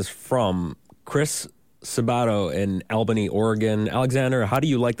question is from Chris Sabato in Albany, Oregon. Alexander, how do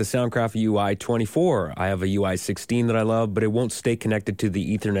you like the Soundcraft UI 24? I have a UI 16 that I love, but it won't stay connected to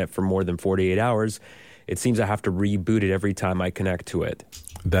the Ethernet for more than 48 hours. It seems I have to reboot it every time I connect to it.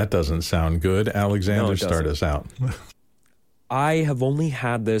 That doesn't sound good. Alexander, No, start us out. I have only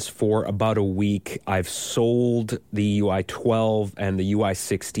had this for about a week. I've sold the UI 12 and the UI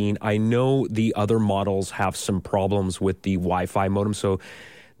 16. I know the other models have some problems with the Wi-Fi modem, so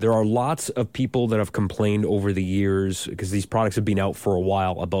there are lots of people that have complained over the years, because these products have been out for a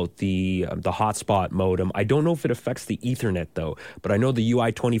while, about the hotspot modem. I don't know if it affects the Ethernet, though, but I know the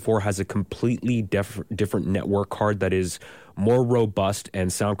UI 24 has a completely different network card that is more robust,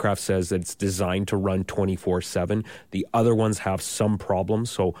 and Soundcraft says that it's designed to run 24/7. The other ones have some problems,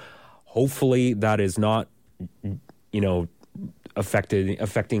 so hopefully that is not,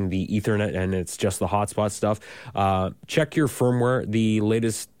 affecting the Ethernet, and it's just the hotspot stuff. Check your firmware. The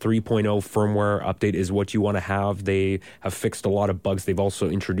latest 3.0 firmware update is what you want to have. They have fixed a lot of bugs. They've also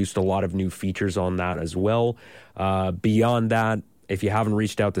introduced a lot of new features on that as well. Beyond that, if you haven't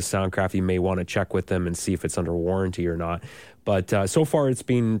reached out to Soundcraft, you may want to check with them and see if it's under warranty or not. But so far, it's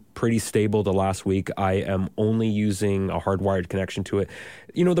been pretty stable the last week. I am only using a hardwired connection to it.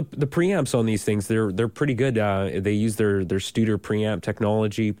 The preamps on these things, they're pretty good. They use their Studer preamp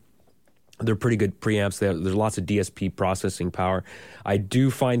technology. They're pretty good preamps. There's lots of DSP processing power. I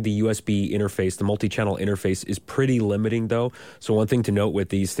do find the USB interface, the multi-channel interface, is pretty limiting, though. So one thing to note with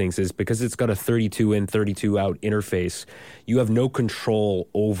these things is because it's got a 32 in, 32 out interface, you have no control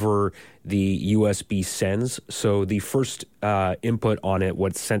over the USB sends. So the first input on it,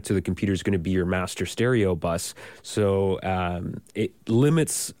 what's sent to the computer, is going to be your master stereo bus. So it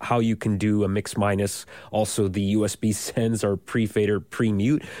limits how you can do a mix minus. Also, the USB sends are pre-fader,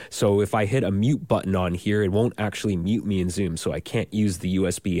 pre-mute. So if I hit a mute button on here, it won't actually mute me in Zoom. So I can't use the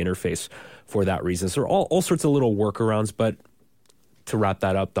USB interface for that reason. So all sorts of little workarounds. But to wrap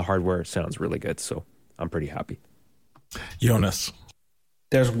that up, the hardware sounds really good. So I'm pretty happy. Jonas.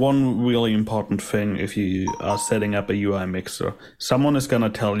 There's one really important thing if you are setting up a UI mixer. Someone is going to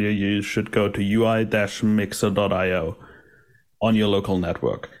tell you should go to ui-mixer.io on your local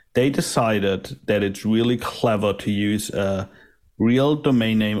network. They decided that it's really clever to use a real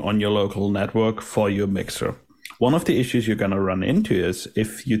domain name on your local network for your mixer. One of the issues you're going to run into is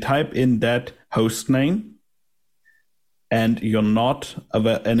if you type in that host name and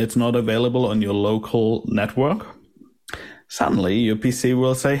it's not available on your local network, suddenly your PC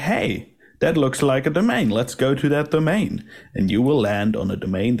will say, hey, that looks like a domain. Let's go to that domain. And you will land on a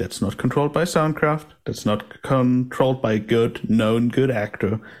domain that's not controlled by Soundcraft, that's not controlled by a good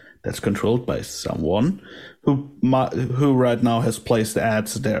actor, that's controlled by someone who right now has placed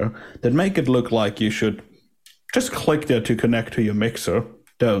ads there that make it look like you should just click there to connect to your mixer.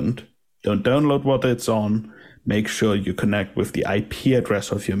 Don't download what it's on. Make sure you connect with the IP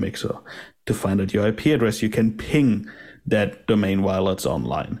address of your mixer. To find out your IP address, you can ping that domain while it's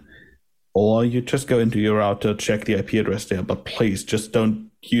online. Or you just go into your router, check the IP address there, but please just don't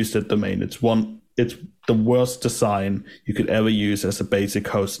use that domain. It's the worst design you could ever use as a basic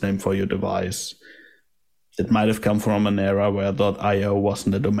host name for your device. It might have come from an era where .io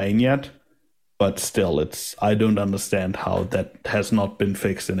wasn't a domain yet, but still, I don't understand how that has not been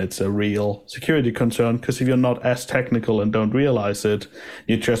fixed, and it's a real security concern, because if you're not as technical and don't realize it,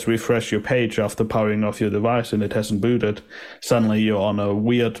 you just refresh your page after powering off your device and it hasn't booted, suddenly you're on a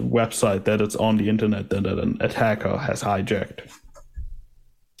weird website that it's on the internet that an attacker has hijacked.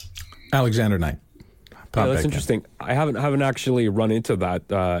 Alexander Knight. Yeah, that's interesting. I haven't actually run into that.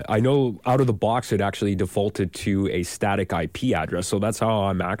 I know out of the box it actually defaulted to a static IP address, so that's how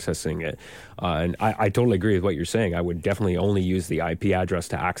I'm accessing it. And I totally agree with what you're saying. I would definitely only use the IP address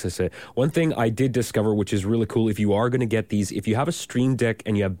to access it. One thing I did discover, which is really cool, if you are going to get these, if you have a Stream Deck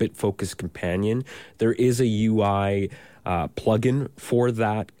and you have BitFocus Companion, there is a UI plugin for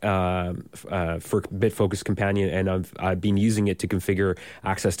that for BitFocus Companion, and I've been using it to configure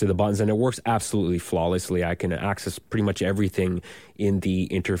access to the buttons, and it works absolutely flawlessly. I can access pretty much everything in the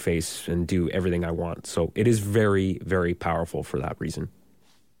interface and do everything I want. So it is very, very powerful for that reason.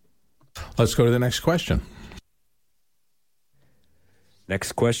 Let's go to the next question.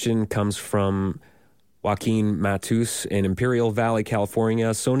 Next question comes from Joaquin Matus in Imperial Valley, California.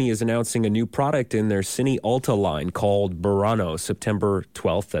 Sony is announcing a new product in their Cine Alta line called Burano, September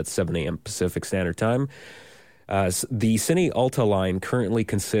 12th. That's 7 a.m. Pacific Standard Time. The Cine Alta line currently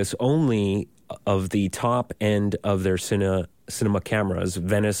consists only of the top end of their cinema cameras,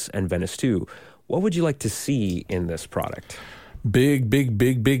 Venice and Venice 2. What would you like to see in this product?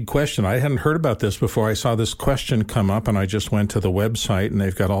 Big question. I hadn't heard about this before. I saw this question come up, and I just went to the website, and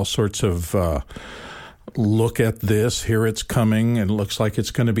they've got all sorts of look at this. Here it's coming, and it looks like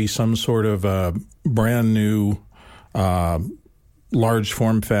it's going to be some sort of brand new large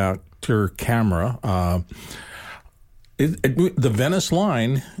form factor camera. The Venice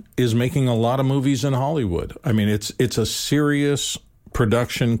line is making a lot of movies in Hollywood. I mean, it's a serious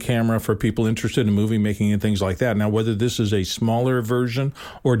production camera for people interested in movie making and things like that. Now, whether this is a smaller version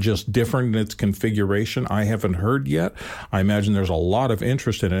or just different in its configuration, I haven't heard yet. I imagine there's a lot of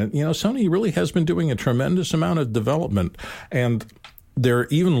interest in it. You know, Sony really has been doing a tremendous amount of development, and they're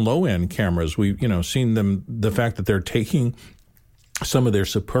even low-end cameras. We've, seen them, the fact that they're taking some of their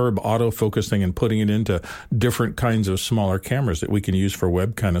superb autofocusing and putting it into different kinds of smaller cameras that we can use for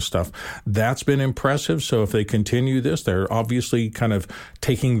web kind of stuff. That's been impressive. So if they continue this, they're obviously kind of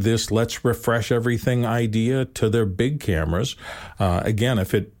taking this let's refresh everything idea to their big cameras. Again,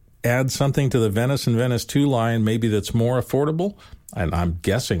 if it adds something to the Venice and Venice 2 line, maybe that's more affordable, and I'm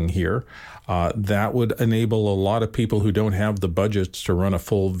guessing here, that would enable a lot of people who don't have the budgets to run a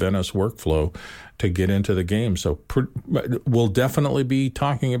full Venice workflow to get into the game. So we'll definitely be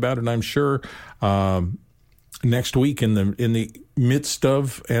talking about it, I'm sure, next week in the midst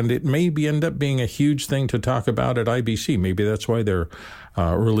of, and it may end up being a huge thing to talk about at IBC. Maybe that's why they're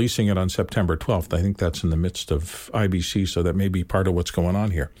releasing it on September 12th. I think that's in the midst of IBC, so that may be part of what's going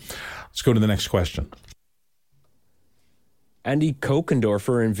on here. Let's go to the next question. Andy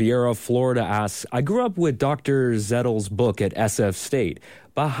Kokendorfer in Vieira, Florida asks, I grew up with Dr. Zettel's book at SF State,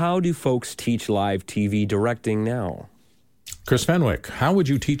 but how do folks teach live TV directing now? Chris Fenwick, how would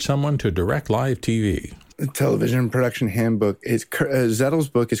you teach someone to direct live TV? The Television Production Handbook is Zettel's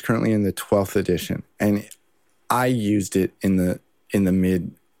book is currently in the 12th edition, and I used it in the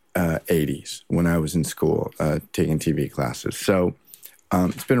mid 80s when I was in school taking TV classes. So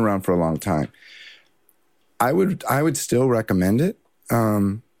it's been around for a long time. I would still recommend it,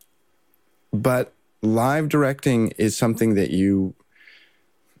 but live directing is something that you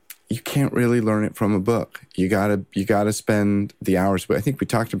can't really learn it from a book. You gotta spend the hours. But I think we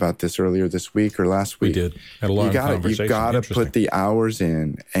talked about this earlier this week or last week. We did. Had a lot of conversation. You gotta put the hours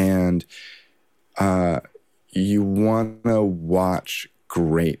in, and you want to watch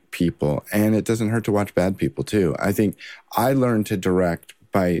great people, and it doesn't hurt to watch bad people too. I think I learned to direct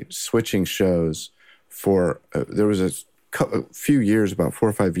by switching shows. There was a few years, about 4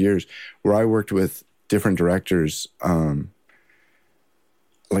 or 5 years, where I worked with different directors,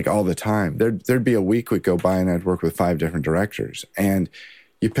 like all the time. There'd be a week would go by and I'd work with 5 different directors, and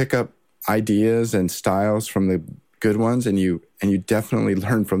you pick up ideas and styles from the good ones, and you definitely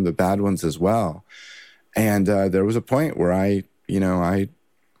learn from the bad ones as well. And there was a point where I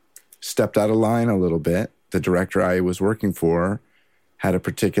stepped out of line a little bit. The director I was working for had a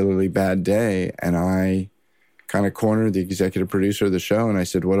particularly bad day, and I kind of cornered the executive producer of the show, and I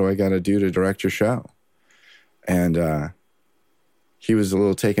said, what do I got to do to direct your show? And he was a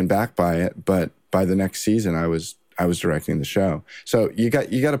little taken back by it, but by the next season, I was directing the show. So you got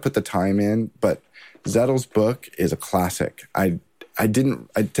to put the time in, but Zettel's book is a classic. I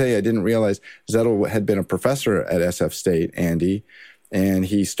didn't realize Zettel had been a professor at SF State, Andy, and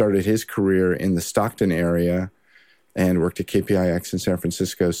he started his career in the Stockton area and worked at KPIX in San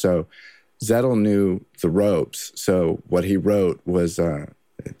Francisco. So Zettel knew the ropes. So what he wrote was,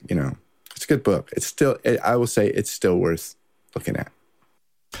 it's a good book. I will say it's still worth looking at.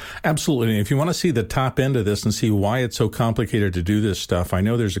 Absolutely. If you want to see the top end of this and see why it's so complicated to do this stuff, I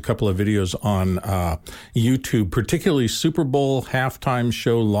know there's a couple of videos on YouTube, particularly Super Bowl halftime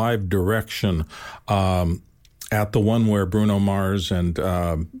show live direction, at the one where Bruno Mars and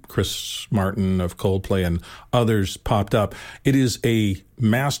Chris Martin of Coldplay and others popped up. It is a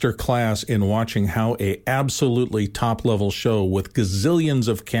master class in watching how a absolutely top-level show with gazillions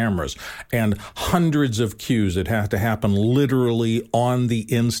of cameras and hundreds of cues that have to happen literally on the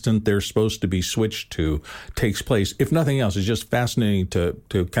instant they're supposed to be switched to takes place. If nothing else, it's just fascinating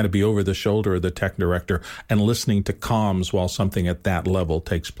to kind of be over the shoulder of the tech director and listening to comms while something at that level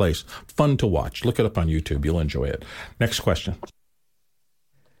takes place. Fun to watch. Look it up on YouTube. You'll enjoy it. Next question.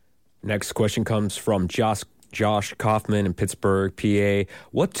 Next question comes from Josh Josh Kaufman in Pittsburgh, PA.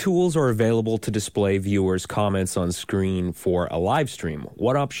 What tools are available to display viewers' comments on screen for a live stream?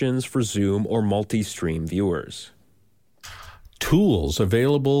 What options for Zoom or multi-stream viewers? Tools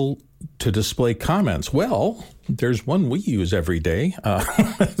available to display comments. Well, there's one we use every day.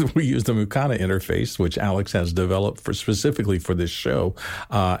 We use the Mukana interface, which Alex has developed specifically for this show,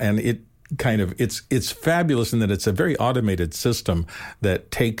 and it's fabulous in that it's a very automated system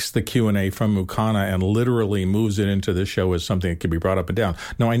that takes the Q&A from Mukana and literally moves it into the show as something that can be brought up and down.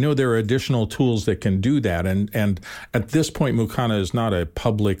 Now, I know there are additional tools that can do that, and at this point, Mukana is not a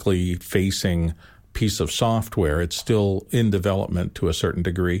publicly facing piece of software. It's still in development to a certain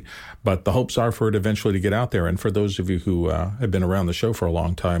degree, but the hopes are for it eventually to get out there. And for those of you who have been around the show for a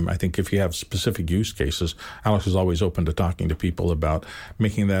long time, I think if you have specific use cases, Alex is always open to talking to people about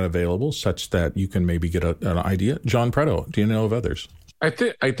making that available such that you can maybe get an idea. John Preto, do you know of others? I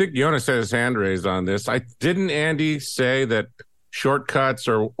think Jonas has his hand raised on this. Didn't Andy say that Shortcuts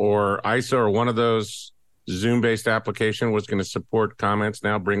or ISO or one of those Zoom-based application was going to support comments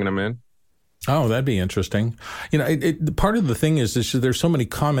now, bringing them in? Oh, that'd be interesting. Part of the thing is there's so many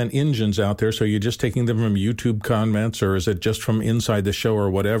comment engines out there. So you're just taking them from YouTube comments, or is it just from inside the show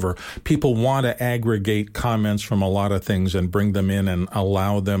or whatever? People want to aggregate comments from a lot of things and bring them in and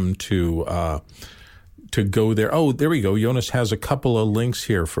allow them to go there. Oh, there we go. Jonas has a couple of links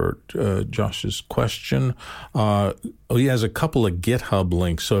here for Josh's question. He has a couple of GitHub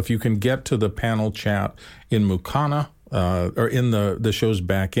links. So if you can get to the panel chat in Mukana, or in the show's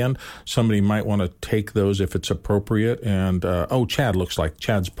back end, somebody might want to take those if it's appropriate. And, Chad looks like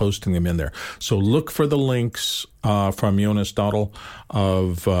Chad's posting them in there. So look for the links from Jonas Dottel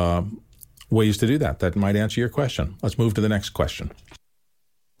of ways to do that. That might answer your question. Let's move to the next question.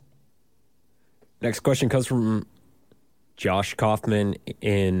 Next question comes from Josh Kaufman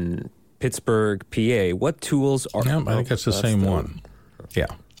in Pittsburgh, PA. What tools are... Yeah, I think that's the same one. Yeah.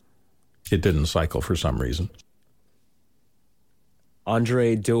 It didn't cycle for some reason.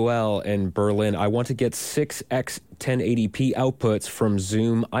 Andre Doel in Berlin. I want to get 6x 1080p outputs from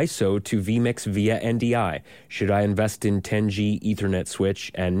Zoom ISO to vMix via NDI. Should I invest in 10G Ethernet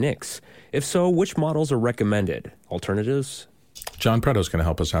switch and NICs? If so, which models are recommended? Alternatives? John Preto's going to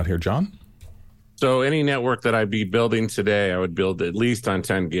help us out here. John? So any network that I'd be building today, I would build at least on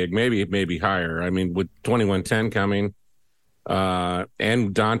 10 gig, maybe higher. I mean, with 2110 coming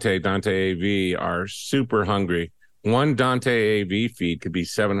and Dante AV are super hungry. One Dante AV feed could be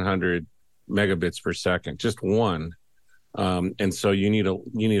 700 megabits per second, just one, and so you need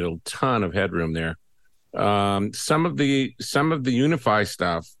a ton of headroom there. Some of the Unify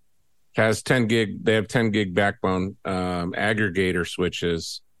stuff has 10 gig. They have 10 gig backbone aggregator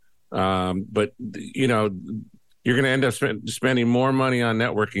switches, but you're going to end up spending more money on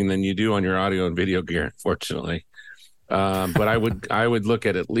networking than you do on your audio and video gear, unfortunately. But I would look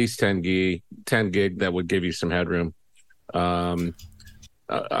at least 10 gig that would give you some headroom.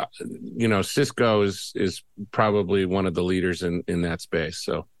 Cisco is probably one of the leaders in that space.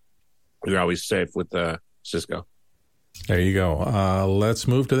 So you're always safe with Cisco. There you go. Let's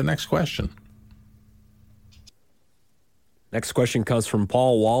move to the next question. Next question comes from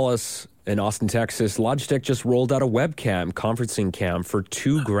Paul Wallace in Austin, Texas. Logitech just rolled out a webcam, conferencing cam for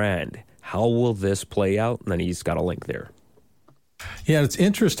 $2,000. How will this play out? And then he's got a link there. Yeah, it's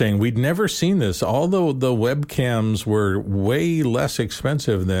interesting. We'd never seen this. Although the webcams were way less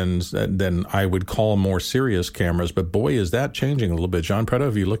expensive than I would call more serious cameras. But boy, is that changing a little bit. John Preto,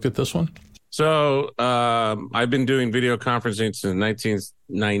 have you looked at this one? So I've been doing video conferencing since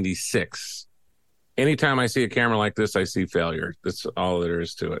 1996. Anytime I see a camera like this, I see failure. That's all there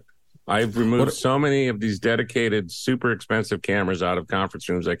is to it. I've removed so many of these dedicated, super expensive cameras out of conference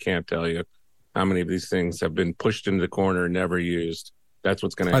rooms, I can't tell you how many of these things have been pushed into the corner and never used. That's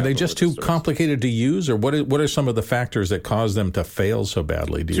what's going to happen. Are they just too complicated to use, or what are some of the factors that cause them to fail so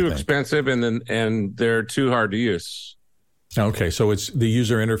badly, do you think? Too expensive, and they're too hard to use. Okay, so it's the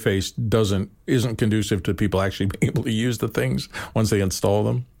user interface isn't conducive to people actually being able to use the things once they install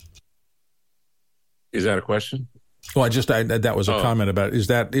them? Is that a question? Well, that was a comment about, is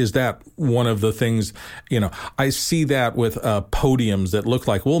that one of the things, I see that with podiums that look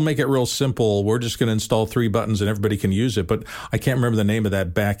like, we'll make it real simple. We're just going to install 3 buttons and everybody can use it. But I can't remember the name of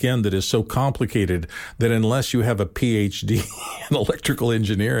that back end that is so complicated that unless you have a PhD in electrical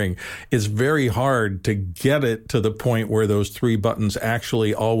engineering, it's very hard to get it to the point where those 3 buttons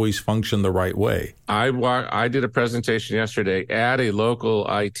actually always function the right way. I did a presentation yesterday at a local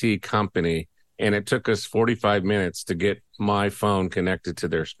IT company, and it took us 45 minutes to get my phone connected to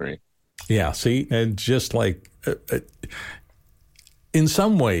their screen. Yeah, see, and just like in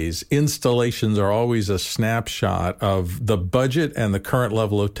some ways, installations are always a snapshot of the budget and the current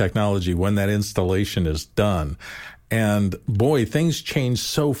level of technology when that installation is done. And boy, things change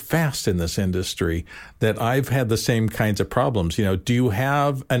so fast in this industry that I've had the same kinds of problems. You know, do you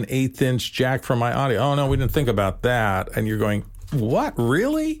have an 1/8-inch jack for my audio? Oh, no, we didn't think about that. And you're going, what,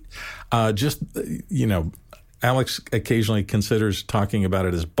 really? Alex occasionally considers talking about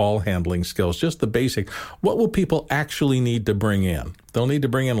it as ball handling skills, just the basic. What will people actually need to bring in? They'll need to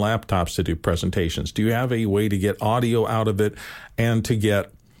bring in laptops to do presentations. Do you have a way to get audio out of it and to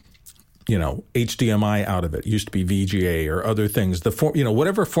get, HDMI out of it? It used to be VGA or other things.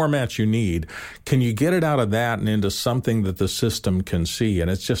 Whatever formats you need, can you get it out of that and into something that the system can see? And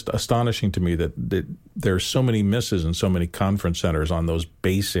it's just astonishing to me that there's so many misses in so many conference centers on those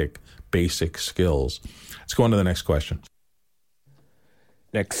basic skills. Let's go on to the next question.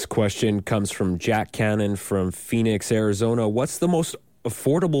 Next question comes from Jack Cannon from Phoenix, Arizona. What's the most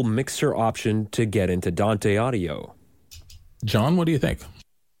affordable mixer option to get into Dante Audio? John, what do you think?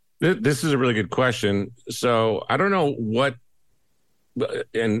 This is a really good question. So I don't know what,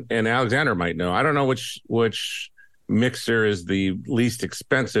 and Alexander might know. I don't know which mixer is the least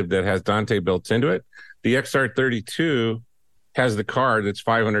expensive that has Dante built into it. The XR32 has the card that's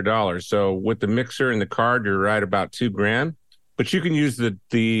 $500. So with the mixer and the card, you're right about $2,000. But you can use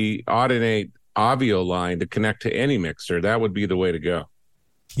the Audinate Avio line to connect to any mixer. That would be the way to go.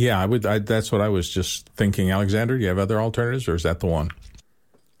 Yeah, I would. That's what I was just thinking. Alexander, do you have other alternatives, or is that the one?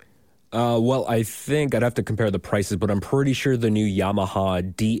 Well, I think I'd have to compare the prices, but I'm pretty sure the new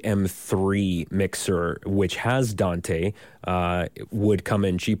Yamaha DM3 mixer, which has Dante, would come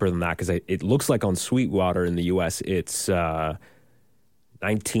in cheaper than that, because it looks like on Sweetwater in the U.S. it's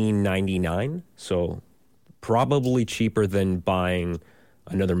 $19.99, so probably cheaper than buying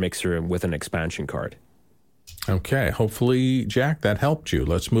another mixer with an expansion card. Okay, hopefully, Jack, that helped you.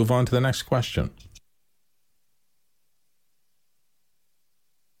 Let's move on to the next question.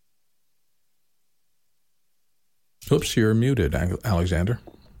 Oops, you're muted, Alexander.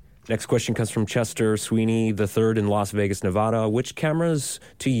 Next question comes from Chester Sweeney III in Las Vegas, Nevada. Which cameras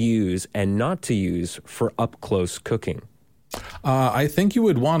to use and not to use for up-close cooking? I think you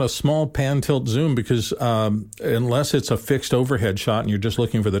would want a small pan tilt zoom because unless it's a fixed overhead shot and you're just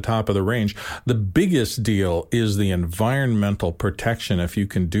looking for the top of the range, the biggest deal is the environmental protection if you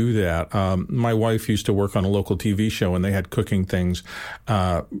can do that. My wife used to work on a local TV show and they had cooking things,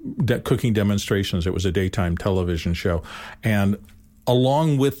 cooking demonstrations. It was a daytime television show. And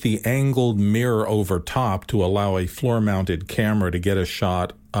along with the angled mirror over top to allow a floor-mounted camera to get a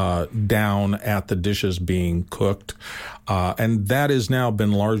shot down at the dishes being cooked. And that has now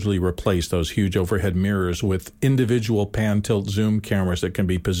been largely replaced, those huge overhead mirrors, with individual pan tilt zoom cameras that can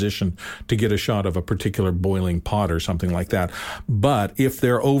be positioned to get a shot of a particular boiling pot or something like that. But if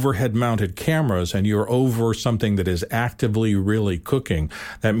they're overhead mounted cameras and you're over something that is actively really cooking,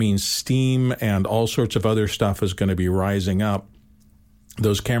 that means steam and all sorts of other stuff is going to be rising up.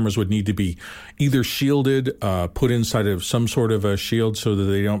 Those cameras would need to be either shielded, put inside of some sort of a shield so that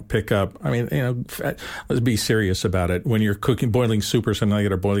they don't pick up. I mean, let's be serious about it. When you're boiling soup or something like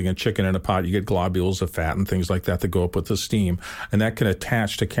that, or boiling a chicken in a pot, you get globules of fat and things like that go up with the steam. And that can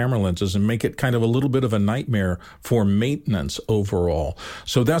attach to camera lenses and make it kind of a little bit of a nightmare for maintenance overall.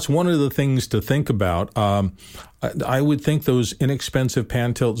 So that's one of the things to think about. I would think those inexpensive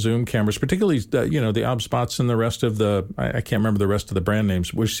pan tilt zoom cameras, particularly the ObSpots and the rest of I can't remember the rest of the brand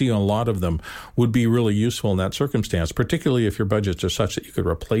names. We see a lot of them would be really useful in that circumstance, particularly if your budgets are such that you could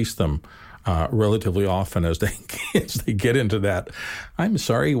replace them relatively often as they get into that. I'm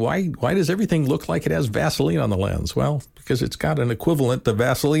sorry, why does everything look like it has Vaseline on the lens? Well, because it's got an equivalent to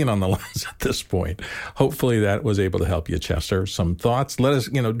Vaseline on the lens at this point. Hopefully that was able to help you, Chester. Some thoughts? Let us,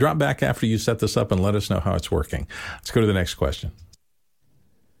 drop back after you set this up and let us know how it's working. Let's go to the next question.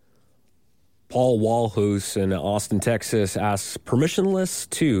 Paul Walhouse in Austin, Texas asks, Permissionless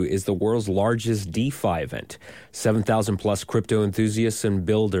 2 is the world's largest DeFi event. 7,000 plus crypto enthusiasts and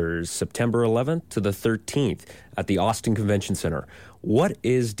builders, September 11th to the 13th at the Austin Convention Center. What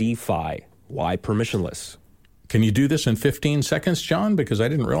is DeFi? Why permissionless? Can you do this in 15 seconds, John? Because I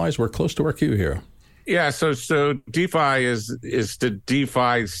didn't realize we're close to our queue here. Yeah, so DeFi is the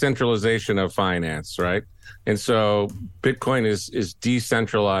DeFi centralization of finance, right? And so Bitcoin is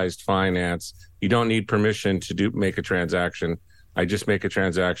decentralized finance. You don't need permission to make a transaction. I just make a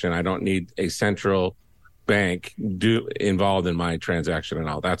transaction. I don't need a central bank involved in my transaction and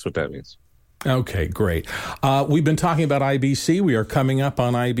all. That's what that means. Okay, great. We've been talking about IBC. We are coming up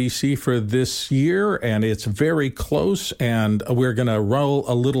on IBC for this year, and it's very close, and we're going to roll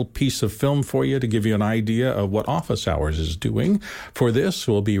a little piece of film for you to give you an idea of what Office Hours is doing for this.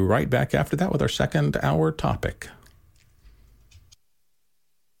 We'll be right back after that with our second hour topic.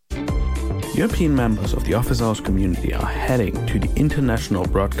 European members of the Office Hours community are heading to the International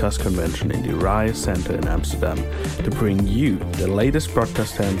Broadcast Convention in the Rai Center in Amsterdam to bring you the latest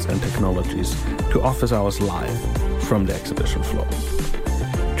broadcast trends and technologies to Office Hours live from the exhibition floor.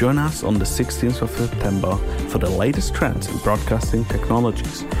 Join us on the 16th of September for the latest trends in broadcasting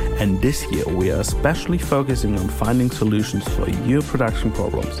technologies, and this year we are especially focusing on finding solutions for your production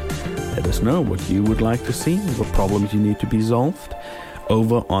problems. Let us know what you would like to see, what problems you need to be solved,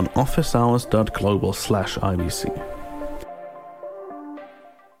 over on officehours.global/IBC.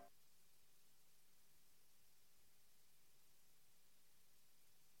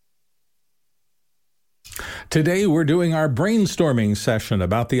 Today, we're doing our brainstorming session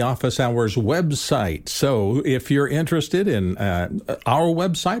about the Office Hours website. So if you're interested in our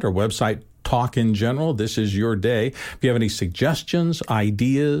website or website talk in general, this is your day. If you have any suggestions,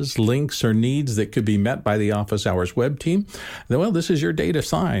 ideas, links, or needs that could be met by the Office Hours web team, then, well, this is your day to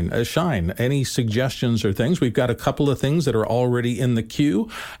shine. Any suggestions or things? We've got a couple of things that are already in the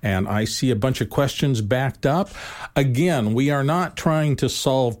queue, and I see a bunch of questions backed up. Again, we are not trying to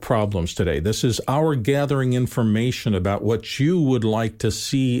solve problems today. This is our gathering information about what you would like to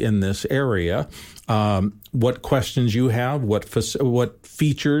see in this area. What questions you have, what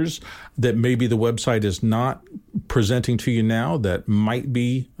features that maybe the website is not presenting to you now that might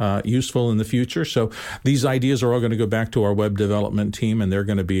be useful in the future. So these ideas are all going to go back to our web development team, and they're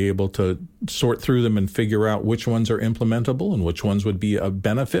going to be able to sort through them and figure out which ones are implementable and which ones would be a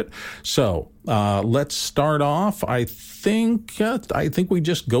benefit. So let's start off. I think we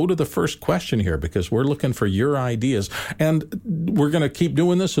just go to the first question here because we're looking for your ideas, and we're going to keep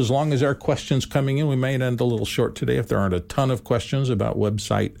doing this as long as our questions coming in. We may end a little short today if there aren't a ton of questions about our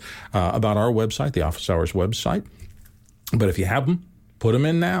website, the Office Hours website. But if you have them, put them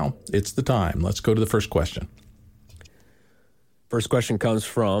in now. It's the time. Let's go to the first question. First question comes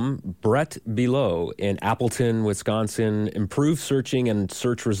from Brett Below in Appleton, Wisconsin. Improve searching and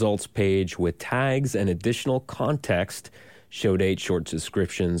search results page with tags and additional context, show date, short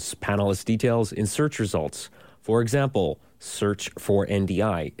descriptions, panelist details in search results. For example, search for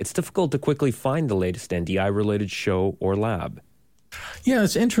NDI. It's difficult to quickly find the latest NDI-related show or lab. Yeah,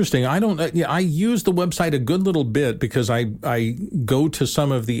 it's interesting. I use the website a good little bit because I go to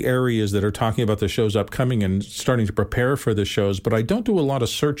some of the areas that are talking about the shows upcoming and starting to prepare for the shows, but I don't do a lot of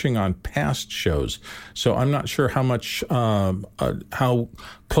searching on past shows. So I'm not sure how much, how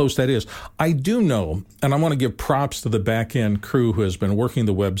close that is. I do know, and I want to give props to the back-end crew who has been working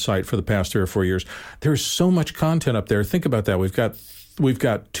the website for the past 3 or 4 years. There's so much content up there. Think about that. We've got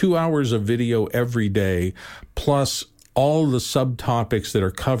 2 hours of video every day, plus all the subtopics that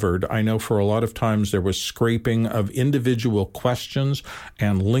are covered. I know for a lot of times there was scraping of individual questions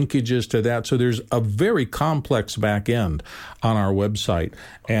and linkages to that. So there's a very complex back end on our website.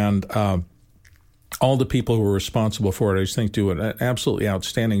 And all the people who are responsible for it, I just think, do an absolutely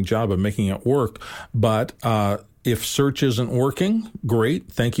outstanding job of making it work. But if search isn't working,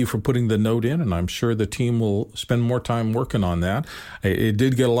 great. Thank you for putting the note in, and I'm sure the team will spend more time working on that. It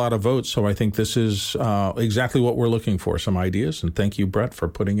did get a lot of votes, so I think this is exactly what we're looking for, some ideas. And thank you, Brett, for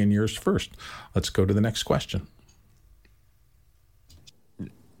putting in yours first. Let's go to the next question.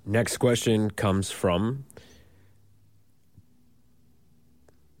 Next question comes from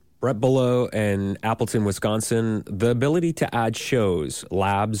Brett Below in Appleton, Wisconsin. The ability to add shows,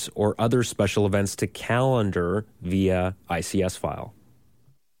 labs, or other special events to calendar via ICS file.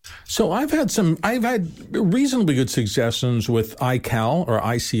 So I've had reasonably good suggestions with iCal or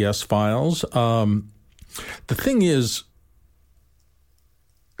ICS files. The thing is,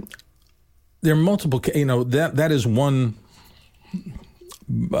 there are multiple, that is one,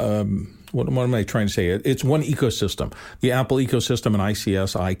 what am I trying to say? It's one ecosystem. The Apple ecosystem and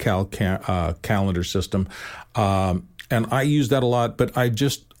ICS, iCal calendar system. And I use that a lot, but I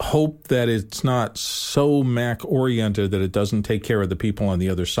just hope that it's not so Mac-oriented that it doesn't take care of the people on the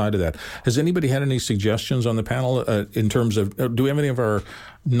other side of that. Has anybody had any suggestions on the panel in terms of, do we have any of our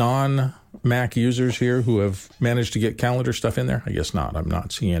non-Mac users here who have managed to get calendar stuff in there? I guess not. I'm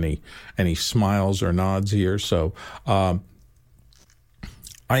not seeing any smiles or nods here. So I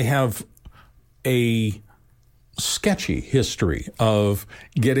have a sketchy history of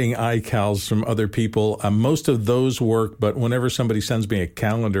getting iCals from other people. Most of those work, but whenever somebody sends me a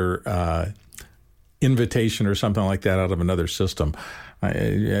calendar invitation or something like that out of another system.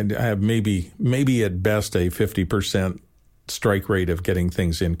 I have maybe at best a 50% strike rate of getting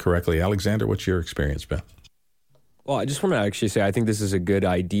things in correctly. Alexander, what's your experience been? Well, I just want to actually say I think this is a good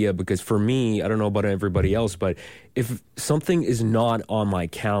idea because for me, I don't know about everybody else, but if something is not on my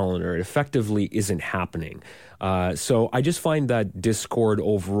calendar, it effectively isn't happening. So I just find that Discord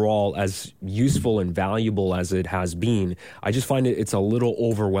overall, as useful and valuable as it has been, I just find it's a little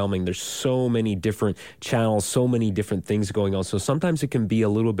overwhelming. There's so many different channels, so many different things going on. So sometimes it can be a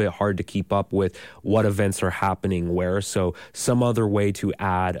little bit hard to keep up with what events are happening where. So some other way to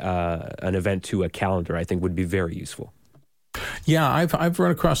add an event to a calendar, I think, would be very useful. Yeah, I've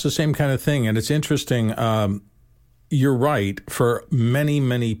run across the same kind of thing, and it's interesting. You're right. For many,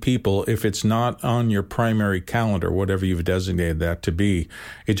 many people, if it's not on your primary calendar, whatever you've designated that to be,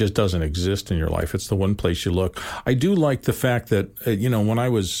 it just doesn't exist in your life. It's the one place you look. I do like the fact that, when I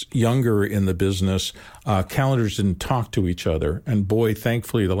was younger in the business, calendars didn't talk to each other. And boy,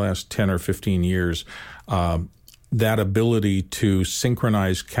 thankfully, the last 10 or 15 years, that ability to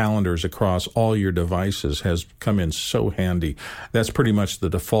synchronize calendars across all your devices has come in so handy. That's pretty much the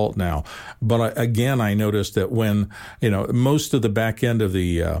default now. But again, I noticed that when, most of the back end of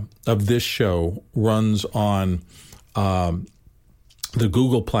of this show runs on the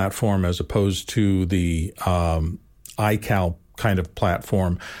Google platform as opposed to the iCal kind of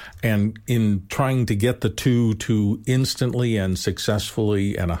platform. And in trying to get the two to instantly and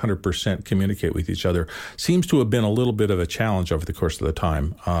successfully and 100% communicate with each other seems to have been a little bit of a challenge over the course of the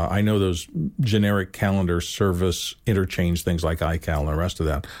time. I know those generic calendar service interchange things like iCal and the rest of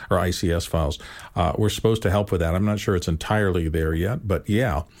that, or ICS files, were supposed to help with that. I'm not sure it's entirely there yet, but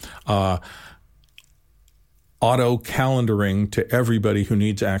yeah. Auto calendaring to everybody who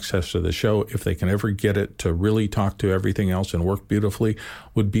needs access to the show, if they can ever get it to really talk to everything else and work beautifully,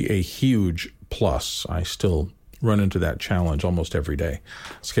 would be a huge plus. I still run into that challenge almost every day.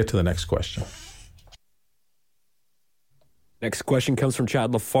 Let's get to the next question. Next question comes from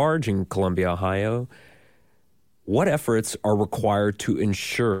Chad Lafarge in Columbia, Ohio. What efforts are required to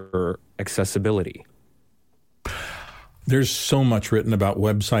ensure accessibility? There's so much written about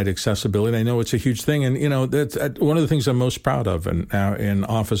website accessibility. I know it's a huge thing. And, that's one of the things I'm most proud of in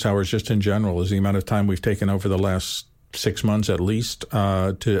office hours, just in general, is the amount of time we've taken over the last 6 months at least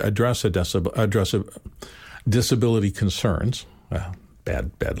to address disability concerns.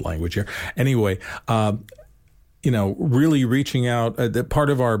 Bad language here. Anyway, really reaching out.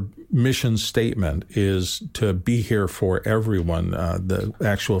 Part of our mission statement is to be here for everyone. The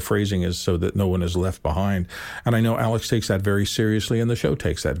actual phrasing is so that no one is left behind. And I know Alex takes that very seriously, and the show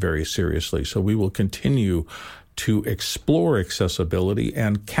takes that very seriously. So we will continue to explore accessibility,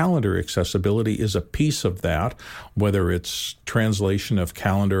 and calendar accessibility is a piece of that, whether it's translation of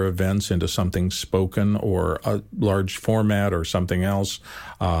calendar events into something spoken or a large format or something else.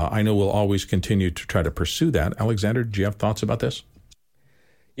 I know we'll always continue to try to pursue that. Alexander, do you have thoughts about this?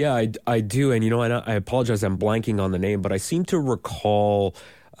 Yeah, I do. And, and I apologize, I'm blanking on the name, but I seem to recall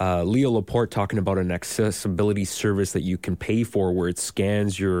Leo Laporte talking about an accessibility service that you can pay for where it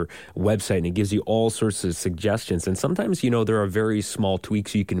scans your website and it gives you all sorts of suggestions. And sometimes, there are very small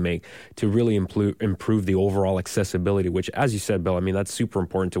tweaks you can make to really improve the overall accessibility, which, as you said, Bill, that's super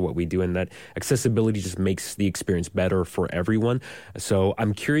important to what we do. And that accessibility just makes the experience better for everyone. So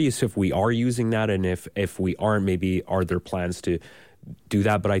I'm curious if we are using that, and if we aren't, maybe are there plans to do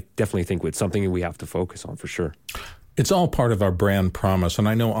that? But I definitely think it's something that we have to focus on for sure. It's all part of our brand promise. And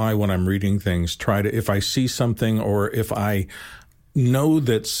I know when I'm reading things, if I see something or if I know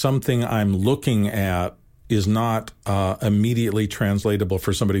that something I'm looking at is not immediately translatable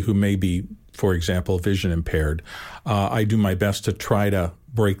for somebody who may be, for example, vision impaired, I do my best to try to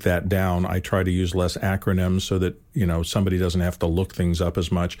break that down. I try to use less acronyms so that, somebody doesn't have to look things up as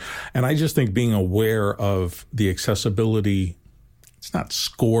much. And I just think being aware of the accessibility, it's not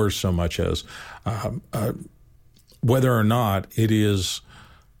score so much as whether or not it is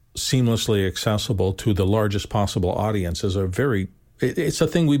seamlessly accessible to the largest possible audience is it's a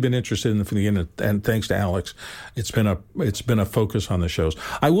thing we've been interested in from the beginning, and thanks to Alex, it's been a focus on the shows.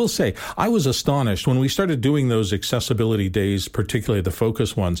 I will say, I was astonished when we started doing those accessibility days, particularly the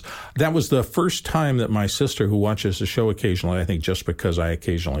focus ones. That was the first time that my sister, who watches the show occasionally, I think just because I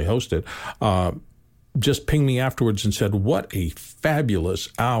occasionally host it, just pinged me afterwards and said, "What a fabulous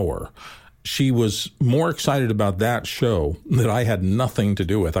hour." She was more excited about that show that I had nothing to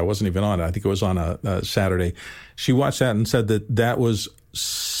do with. I wasn't even on it. I think it was on a Saturday. She watched that and said that was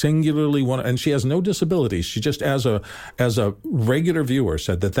singularly one, and she has no disabilities. She just, as a regular viewer,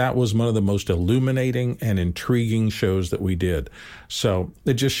 said that was one of the most illuminating and intriguing shows that we did. So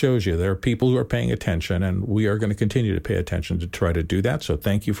it just shows you there are people who are paying attention, and we are going to continue to pay attention to try to do that. So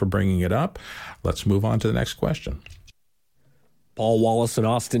thank you for bringing it up. Let's move on to the next question. Paul Wallace in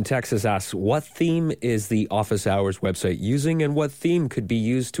Austin, Texas asks, what theme is the Office Hours website using, and what theme could be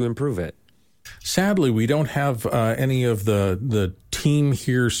used to improve it? Sadly, we don't have any of the team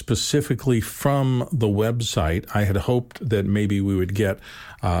here specifically from the website. I had hoped that maybe we would get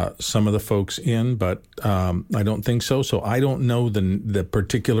some of the folks in, but I don't think so. So I don't know the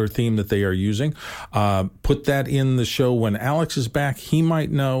particular theme that they are using. Put that in the show when Alex is back. He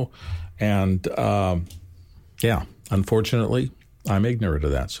might know. And unfortunately, I'm ignorant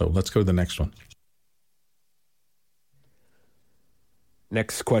of that. So let's go to the next one.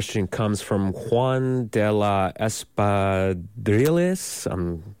 Next question comes from Juan de la Espadrilles.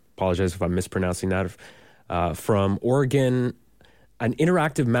 I apologize if I'm mispronouncing that. From Oregon, an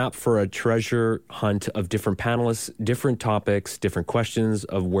interactive map for a treasure hunt of different panelists, different topics, different questions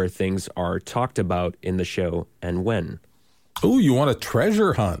of where things are talked about in the show and when. Oh, you want a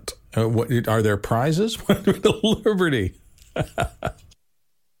treasure hunt? Are there prizes? Liberty. I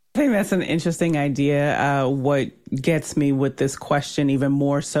think that's an interesting idea. What gets me with this question even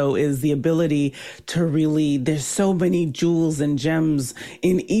more so is the ability to really, there's so many jewels and gems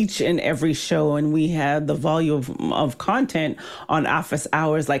in each and every show, and we have the volume of content on Office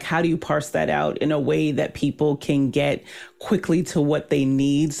Hours. Like, how do you parse that out in a way that people can get quickly to what they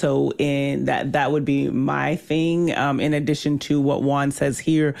need? So in that would be my thing, in addition to what Juan says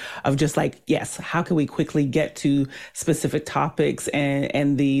here of just like, yes, how can we quickly get to specific topics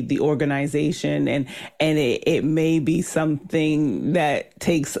and the organization, and it may be something that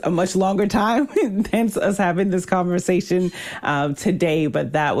takes a much longer time than us having this conversation today,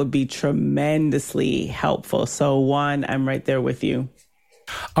 but that would be tremendously helpful. So Juan, I'm right there with you.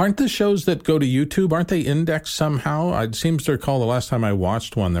 Aren't the shows that go to YouTube, aren't they indexed somehow? It seems to recall the last time I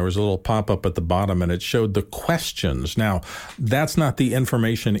watched one, there was a little pop-up at the bottom and it showed the questions. Now, that's not the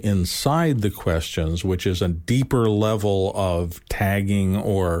information inside the questions, which is a deeper level of tagging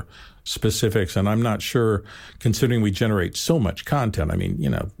or specifics. And I'm not sure, considering we generate so much content. I mean,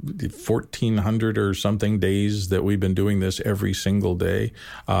 1,400 or something days that we've been doing this every single day.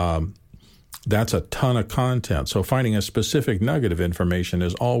 That's a ton of content. So finding a specific nugget of information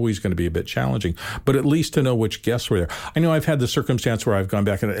is always going to be a bit challenging, but at least to know which guests were there. I know I've had the circumstance where I've gone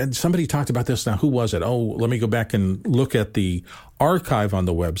back and somebody talked about this. Now, who was it? Oh, let me go back and look at the archive on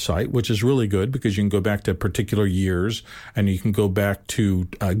the website, which is really good because you can go back to particular years and you can go back to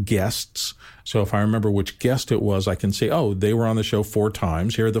guests. So if I remember which guest it was, I can say, oh, they were on the show 4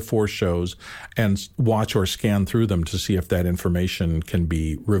 times. Here are the 4 shows, and watch or scan through them to see if that information can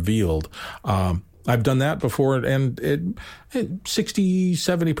be revealed. I've done that before, and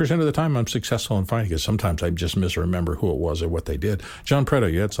 60-70% of the time I'm successful in finding it. Sometimes I just misremember who it was or what they did. John Preto,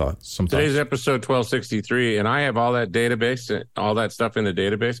 you had some thoughts. Today's episode 1263, and I have all that database, all that stuff in the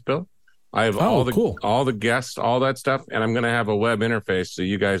database, Bill. I have all the guests, all that stuff, and I'm going to have a web interface so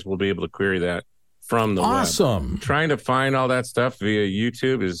you guys will be able to query that from the web. Awesome. Trying to find all that stuff via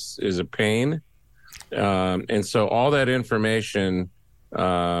YouTube is a pain. And so all that information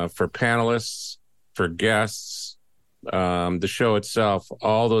for panelists, for guests, the show itself,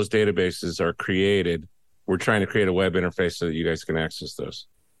 all those databases are created. We're trying to create a web interface so that you guys can access those.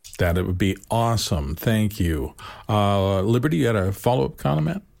 That it would be awesome. Thank you. Liberty, you had a follow-up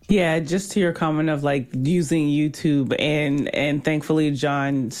comment? Yeah, just to your comment of like using YouTube, and thankfully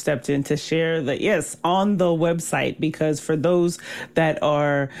John stepped in to share that, yes, on the website, because for those that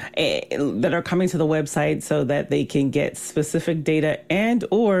are coming to the website so that they can get specific data, and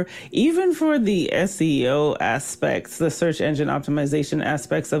or even for the SEO aspects, the search engine optimization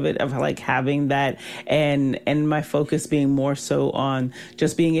aspects of it, of like having that, and my focus being more so on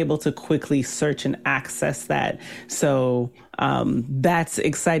just being able to quickly search and access that. So that's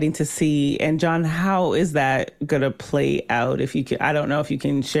exciting to see. And John, how is that going to play out? If you can, I don't know if you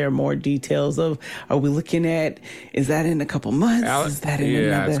can share more details of, are we looking at, is that in a couple months? Is that in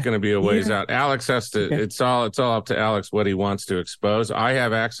another? It's going to be a ways out. Alex has to, okay. It's all up to Alex what he wants to expose. I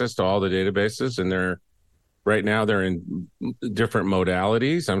have access to all the databases, and right now they're in different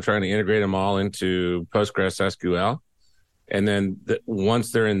modalities. I'm trying to integrate them all into PostgreSQL. And then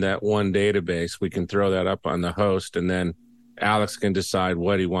once they're in that one database, we can throw that up on the host, and then Alex can decide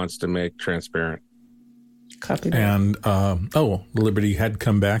what he wants to make transparent. Copy that. And, Liberty had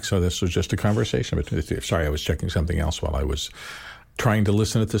come back, so this was just a conversation between the two. Sorry, I was checking something else while I was trying to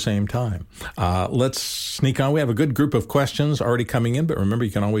listen at the same time. Let's sneak on. We have a good group of questions already coming in, but remember,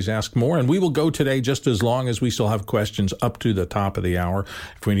 you can always ask more. And we will go today just as long as we still have questions up to the top of the hour.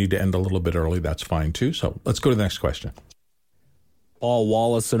 If we need to end a little bit early, that's fine too. So let's go to the next question. Paul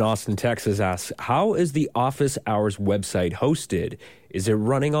Wallace in Austin, Texas asks, how is the Office Hours website hosted? Is it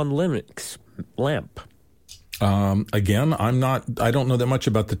running on Linux, LAMP? Again, I don't know that much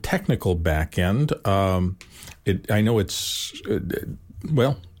about the technical back end. I know it's,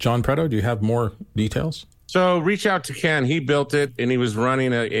 John Preto, do you have more details? So reach out to Ken. He built it, and he was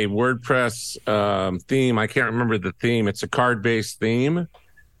running a WordPress theme. I can't remember the theme. It's a card-based theme.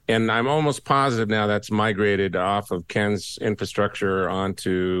 And I'm almost positive now that's migrated off of Ken's infrastructure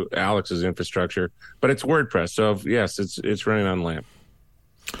onto Alex's infrastructure. But it's WordPress. So, yes, it's running on LAMP.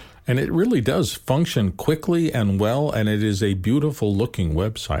 And it really does function quickly and well, and it is a beautiful-looking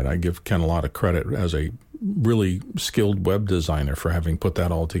website. I give Ken a lot of credit as a really skilled web designer for having put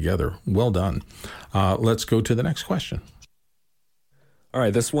that all together. Well done. Let's go to the next question. All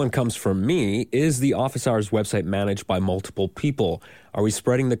right, this one comes from me. Is the Office Hours website managed by multiple people? Are we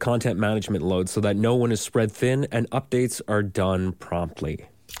spreading the content management load so that no one is spread thin and updates are done promptly?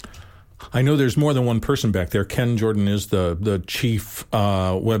 I know there's more than one person back there. Ken Jordan is the chief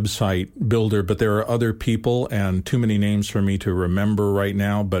website builder, but there are other people and too many names for me to remember right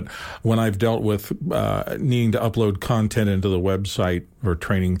now. But when I've dealt with needing to upload content into the website or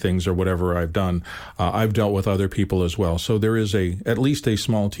training things or whatever I've done, I've dealt with other people as well. So there is at least a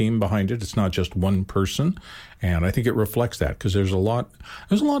small team behind it. It's not just one person. And I think it reflects that because there's a lot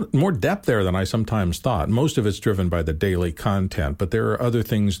more depth there than I sometimes thought. Most of it's driven by the daily content, but there are other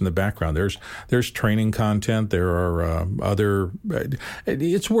things in the background. There's training content. There are other.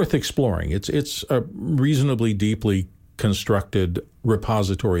 It's worth exploring. It's a reasonably deeply constructed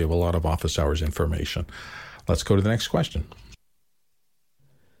repository of a lot of Office Hours information. Let's go to the next question.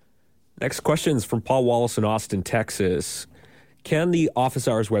 Next question is from Paul Wallace in Austin, Texas. Can the Office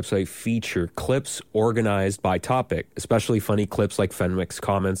Hours website feature clips organized by topic, especially funny clips like Fenwick's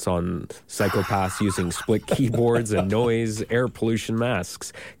comments on psychopaths using split keyboards and noise, air pollution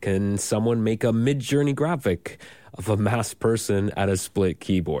masks? Can someone make a Mid-Journey graphic of a masked person at a split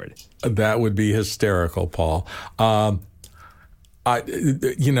keyboard? That would be hysterical, Paul. I would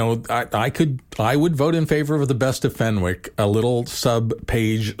vote in favor of the Best of Fenwick, a little sub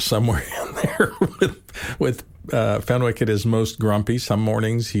page somewhere in there with Fenwick at his most grumpy. Some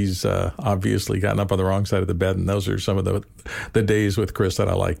mornings he's obviously gotten up on the wrong side of the bed, and those are some of the days with Chris that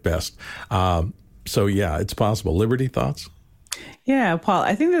I like best. So yeah, it's possible. Liberty, thoughts? Yeah, Paul,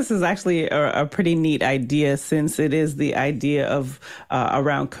 I think this is actually a pretty neat idea, since it is the idea of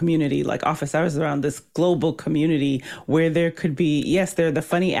around community, like Office Hours around this global community where there could be, yes, there are the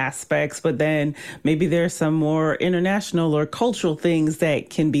funny aspects, but then maybe there's some more international or cultural things that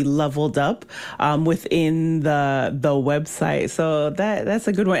can be leveled up within the website. So that's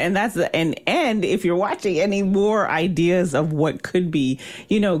a good one. And if you're watching, any more ideas of what could be,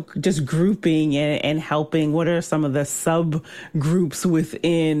 just grouping and helping, what are some of the subgroups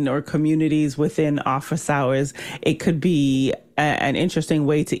within or communities within Office Hours, it could be an interesting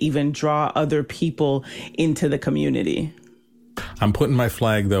way to even draw other people into the community. I'm putting my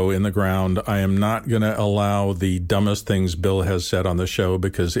flag, though, in the ground. I am not going to allow the dumbest things Bill has said on the show,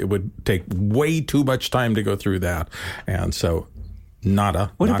 because it would take way too much time to go through that. And so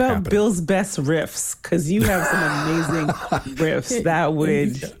What about happening. Bill's best riffs? Because you have some amazing riffs. That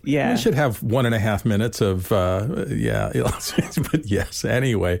would, yeah. We should have 1.5 minutes of, but yes.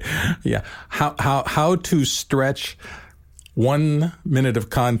 Anyway, yeah. How to stretch 1 minute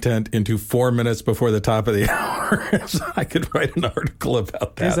of content into 4 minutes before the top of the hour? I could write an article about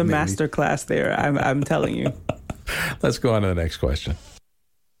that. There's a master class there. I'm telling you. Let's go on to the next question.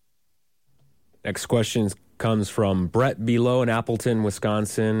 Next question comes from Brett Below in Appleton,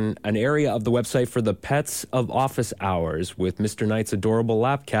 Wisconsin. An area of the website for the pets of Office Hours, with Mr. Knight's adorable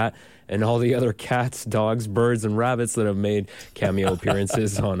lap cat and all the other cats, dogs, birds, and rabbits that have made cameo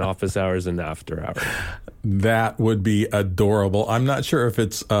appearances on Office Hours and After Hours. That would be adorable. I'm not sure if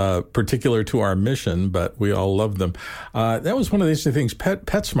it's particular to our mission, but we all love them. That was one of these things,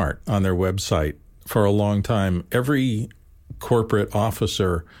 PetSmart on their website for a long time. Every corporate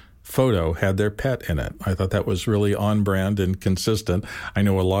officer photo had their pet in it. I thought that was really on brand and consistent. I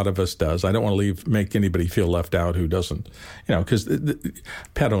know a lot of us does. I don't want to make anybody feel left out who doesn't, because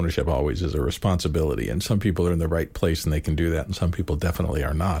pet ownership always is a responsibility, and some people are in the right place and they can do that, and some people definitely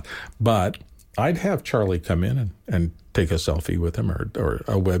are not. But I'd have Charlie come in and take a selfie with him or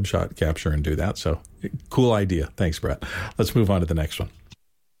a web shot capture and do that. So cool idea. Thanks, Brett. Let's move on to the next one.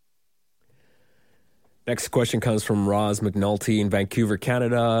 Next question comes from Roz McNulty in Vancouver,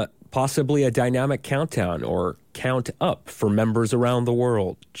 Canada. Possibly a dynamic countdown or count up for members around the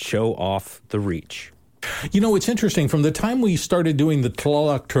world. Show off the reach. You know, it's interesting. From the time we started doing the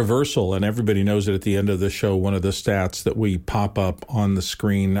Tlaloc traversal, and everybody knows that at the end of the show, one of the stats that we pop up on the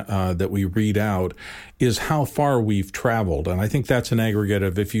screen that we read out is how far we've traveled. And I think that's an aggregate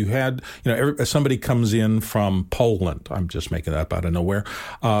of if you had, somebody comes in from Poland, I'm just making that up out of nowhere,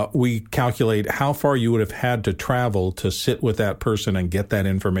 we calculate how far you would have had to travel to sit with that person and get that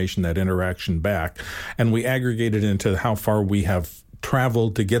information, that interaction back. And we aggregate it into how far we have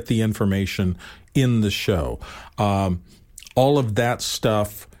traveled to get the information in the show. All of that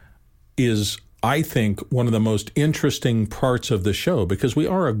stuff is, I think, one of the most interesting parts of the show because we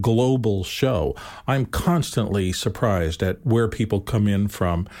are a global show. I'm constantly surprised at where people come in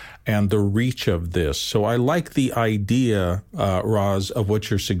from and the reach of this. So I like the idea, Roz, of what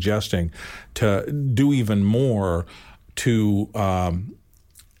you're suggesting to do even more to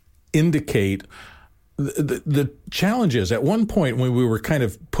indicate the challenge is, at one point when we were kind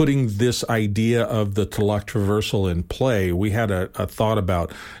of putting this idea of the Tlaloc traversal in play, we had a thought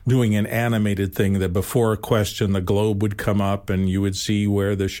about doing an animated thing that before a question, the globe would come up and you would see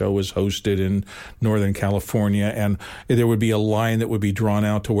where the show was hosted in Northern California, and there would be a line that would be drawn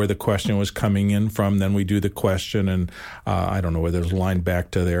out to where the question was coming in from. Then we do the question, and I don't know whether there's a line back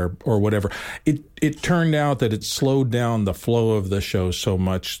to there or whatever. It turned out that it slowed down the flow of the show so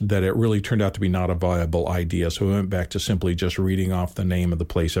much that it really turned out to be not a viable idea. So we went back to simply just reading off the name of the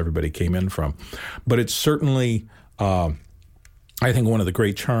place everybody came in from. But it's certainly, I think one of the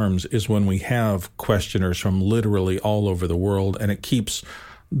great charms is when we have questioners from literally all over the world, and it keeps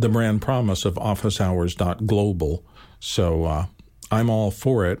the brand promise of officehours.global. So I'm all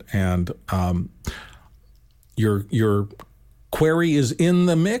for it. And your query is in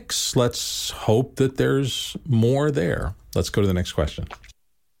the mix. Let's hope that there's more there. Let's go to the next question.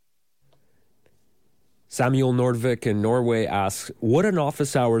 Samuel Nordvik in Norway asks, what an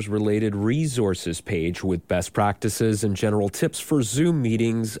office hours related resources page with best practices and general tips for Zoom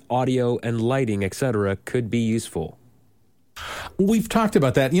meetings, audio and lighting, etc. could be useful? We've talked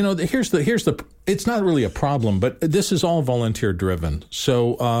about that. Here's the it's not really a problem, but this is all volunteer driven.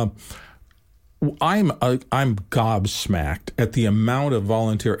 So I'm gobsmacked at the amount of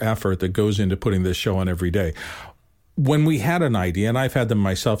volunteer effort that goes into putting this show on every day. When we had an idea, and I've had them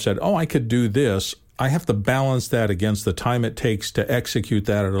myself said, I could do this, I have to balance that against the time it takes to execute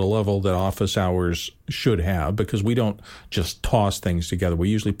that at a level that office hours should have, because we don't just toss things together. We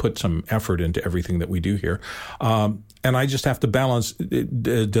usually put some effort into everything that we do here. And I just have to balance,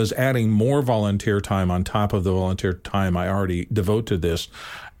 does adding more volunteer time on top of the volunteer time I already devote to this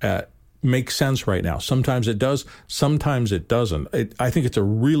make sense right now? Sometimes it does, sometimes it doesn't. I think it's a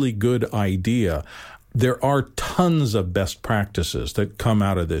really good idea. There are tons of best practices that come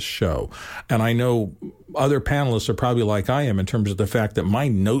out of this show. And I know other panelists are probably like I am in terms of the fact that my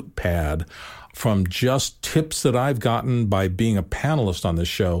notepad from just tips that I've gotten by being a panelist on this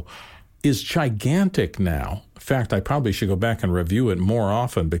show is gigantic now. In fact, I probably should go back and review it more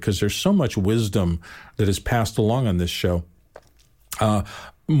often because there's so much wisdom that is passed along on this show.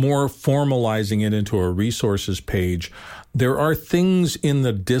 More formalizing it into a resources page. There are things in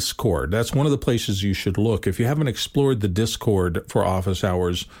the Discord. That's one of the places you should look. If you haven't explored the Discord for office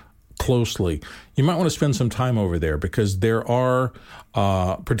hours closely, you might want to spend some time over there because there are,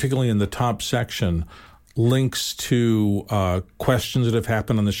 particularly in the top section, links to questions that have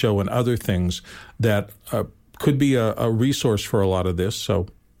happened on the show and other things that could be a resource for a lot of this. So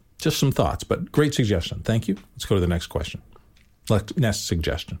just some thoughts, but great suggestion. Thank you. Let's go to the next question. Next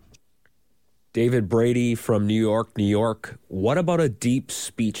suggestion. David Brady from New York, New York. What about a deep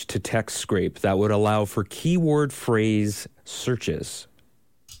speech to text scrape that would allow for keyword phrase searches?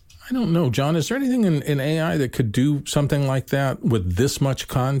 I don't know, John. Is there anything in AI that could do something like that with this much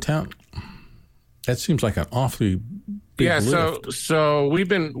content? That seems like an awfully big lift. So we've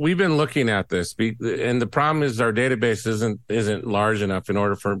been looking at this, and the problem is our database isn't large enough in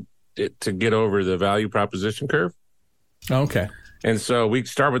order for it to get over the value proposition curve. Okay. And so we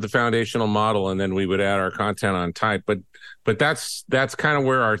start with the foundational model, and then we would add our content on type. But that's kind of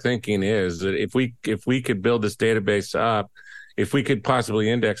where our thinking is. That if we could build this database up, if we could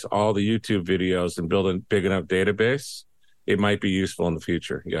possibly index all the YouTube videos and build a big enough database, it might be useful in the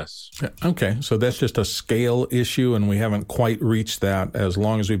future. Yes. Okay. So that's just a scale issue, and we haven't quite reached that. As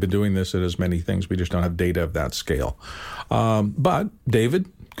long as we've been doing this at as many things, we just don't have data of that scale. But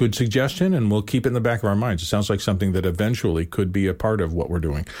David, good suggestion, and we'll keep it in the back of our minds. It sounds like something that eventually could be a part of what we're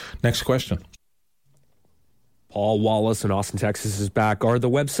doing. Next question. Paul Wallace in Austin, Texas is back. Are the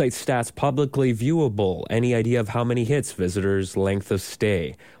website stats publicly viewable? Any idea of how many hits, visitors, length of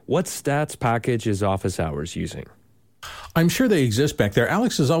stay? What stats package is Office Hours using? I'm sure they exist back there.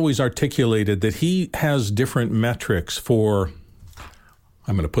 Alex has always articulated that he has different metrics for,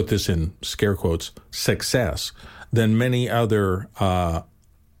 I'm going to put this in scare quotes, success than many other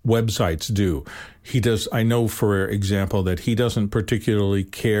websites do. He does. I know, for example, that he doesn't particularly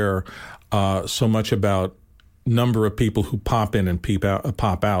care so much about number of people who pop in and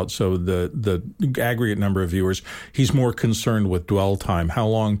pop out. So the aggregate number of viewers. He's more concerned with dwell time, how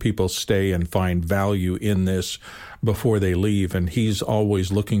long people stay and find value in this before they leave. And he's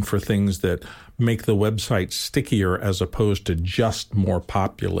always looking for things that make the website stickier as opposed to just more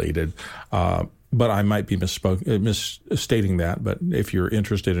populated. But I might be misstating that. But if you're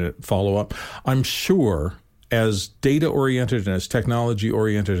interested in it, follow up. I'm sure, as data-oriented and as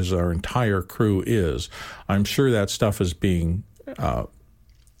technology-oriented as our entire crew is, I'm sure that stuff is being,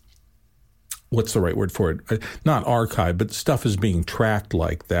 what's the right word for it? Not archived, but stuff is being tracked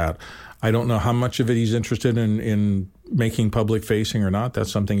like that. I don't know how much of it he's interested in making public-facing or not. That's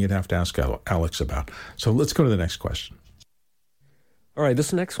something you'd have to ask Alex about. So let's go to the next question. All right,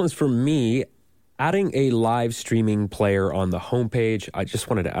 this next one's for me. Adding a live streaming player on the homepage. I just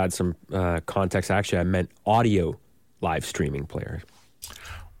wanted to add some context. Actually, I meant audio live streaming player.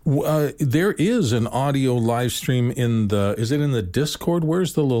 There is an audio live stream is it in the Discord?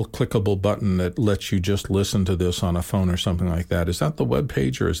 Where's the little clickable button that lets you just listen to this on a phone or something like that? Is that the web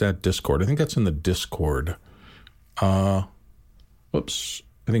page or is that Discord? I think that's in the Discord. Whoops.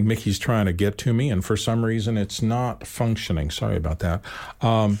 I think Mickey's trying to get to me, and for some reason it's not functioning. Sorry about that.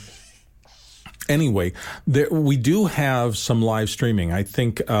 Anyway, we do have some live streaming. I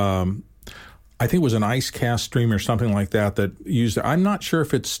think it was an IceCast stream or something like that used it. I'm not sure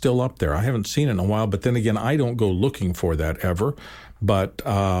if it's still up there. I haven't seen it in a while, but then again, I don't go looking for that ever. But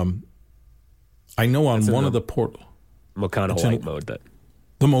I know on one of the portals. Mukana Lite mode.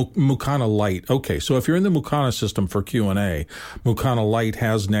 The Mukana Lite. Okay, so if you're in the Mukana system for Q&A, Mukana Lite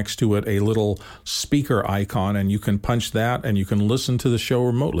has next to it a little speaker icon, and you can punch that and you can listen to the show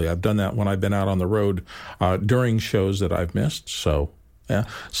remotely. I've done that when I've been out on the road during shows that I've missed. So, yeah,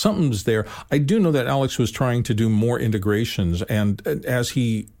 something's there. I do know that Alex was trying to do more integrations, and as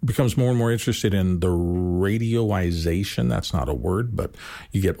he becomes more and more interested in the radioization, that's not a word, but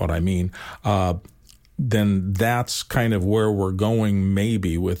you get what I mean, then that's kind of where we're going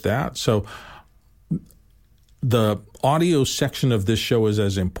maybe with that. So the audio section of this show is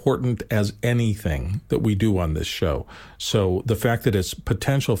as important as anything that we do on this show. So the fact that it's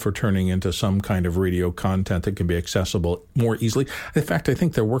potential for turning into some kind of radio content that can be accessible more easily. In fact, I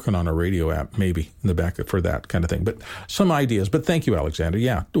think they're working on a radio app maybe in the back for that kind of thing. But some ideas. But thank you, Alexander.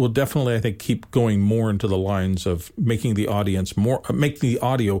 Yeah, we'll definitely, I think, keep going more into the lines of making the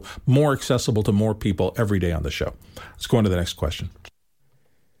audio more accessible to more people every day on the show. Let's go on to the next question.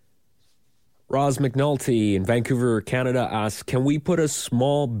 Roz McNulty in Vancouver, Canada asks, can we put a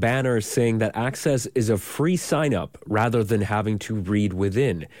small banner saying that Access is a free sign-up rather than having to read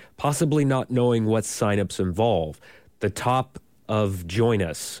within, possibly not knowing what sign-ups involve? The top of Join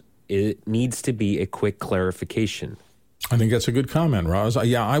Us, it needs to be a quick clarification. I think that's a good comment, Roz.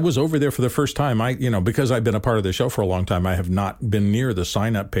 Yeah, I was over there for the first time. Because I've been a part of the show for a long time, I have not been near the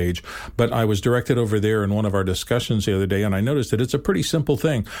sign-up page, but I was directed over there in one of our discussions the other day, and I noticed that it's a pretty simple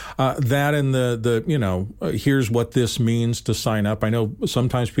thing. That and here's what this means to sign up. I know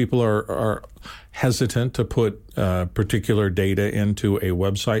sometimes people are hesitant to put particular data into a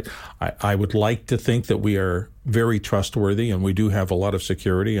website. I would like to think that we are very trustworthy, and we do have a lot of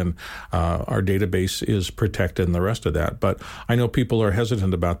security, and our database is protected and the rest of that. But I know people are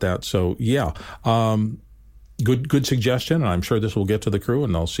hesitant about that. So, yeah, good suggestion, and I'm sure this will get to the crew,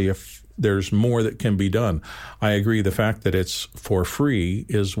 and they'll see if there's more that can be done. I agree. The fact that it's for free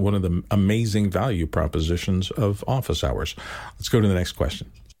is one of the amazing value propositions of Office Hours. Let's go to the next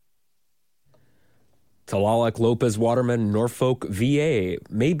question. Talalak Lopez Waterman, Norfolk, VA.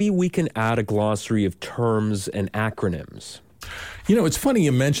 Maybe we can add a glossary of terms and acronyms. It's funny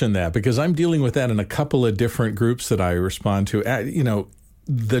you mention that because I'm dealing with that in a couple of different groups that I respond to.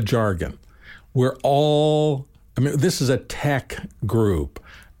 The jargon. This is a tech group,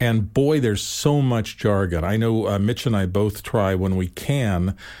 and boy, there's so much jargon. I know Mitch and I both try when we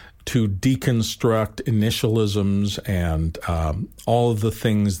can to deconstruct initialisms and all of the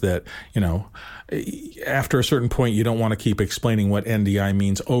things that, after a certain point, you don't want to keep explaining what NDI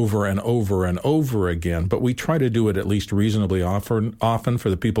means over and over and over again, but we try to do it at least reasonably often for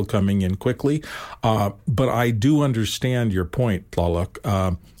the people coming in quickly. But I do understand your point,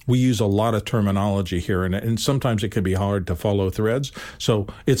 Laluk. we use a lot of terminology here, and sometimes it can be hard to follow threads. So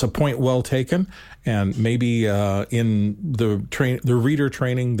it's a point well taken, and maybe in the reader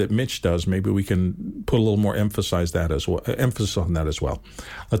training that Mitch does, maybe we can put a little more emphasis on that as well.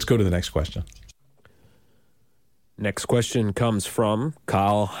 Let's go to the next question. Next question comes from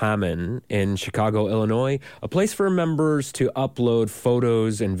Kyle Hammond in Chicago, Illinois. A place for members to upload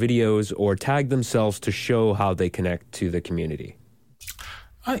photos and videos or tag themselves to show how they connect to the community.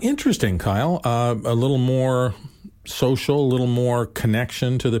 Interesting, Kyle. A little more social, a little more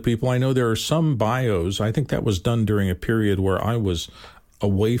connection to the people. I know there are some bios. I think that was done during a period where I was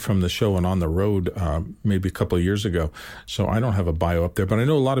away from the show and on the road maybe a couple of years ago. So I don't have a bio up there, but I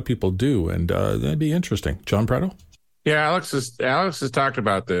know a lot of people do, and that'd be interesting. John Prado? Yeah, Alex has talked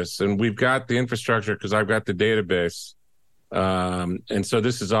about this, and we've got the infrastructure because I've got the database, and so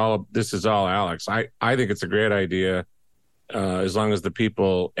this is all Alex. I think it's a great idea. As long as the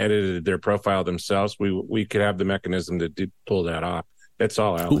people edited their profile themselves, we could have the mechanism to pull that off. That's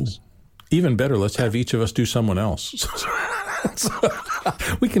all Alex. Ooh, even better, let's have each of us do someone else.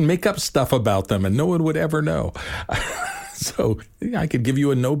 We can make up stuff about them, and no one would ever know. So I could give you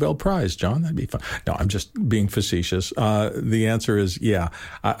a Nobel Prize, John. That'd be fun. No, I'm just being facetious. The answer is, yeah.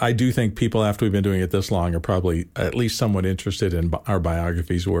 I do think people, after we've been doing it this long, are probably at least somewhat interested in our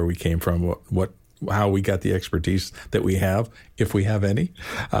biographies, where we came from, how we got the expertise that we have, if we have any.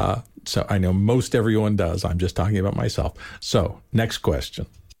 So I know most everyone does. I'm just talking about myself. So next question.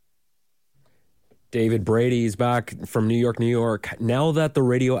 David Brady is back from New York, New York. Now that the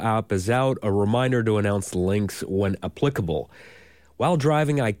radio app is out, a reminder to announce links when applicable. While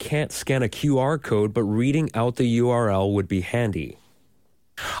driving, I can't scan a QR code, but reading out the URL would be handy.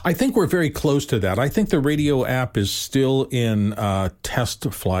 I think we're very close to that. I think the radio app is still in test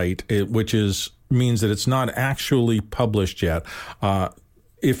flight, which means that it's not actually published yet.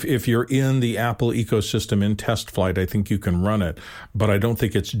 If you're in the Apple ecosystem in test flight, I think you can run it, but I don't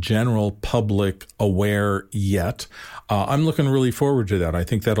think it's general public aware yet. I'm looking really forward to that. I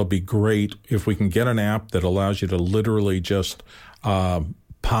think that'll be great if we can get an app that allows you to literally just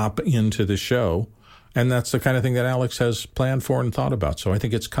pop into the show. And that's the kind of thing that Alex has planned for and thought about. So I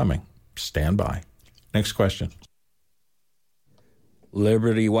think it's coming. Stand by. Next question.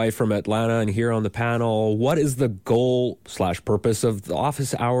 Liberty White from Atlanta, and here on the panel, what is the goal/purpose of the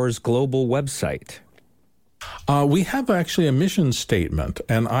Office Hours Global website? We have actually a mission statement,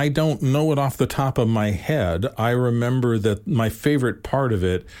 and I don't know it off the top of my head. I remember that my favorite part of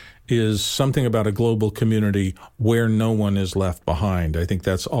it is something about a global community where no one is left behind. I think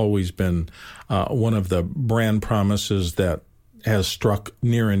that's always been one of the brand promises that has struck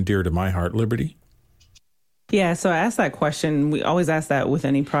near and dear to my heart. Liberty? Yeah, so I asked that question. We always ask that with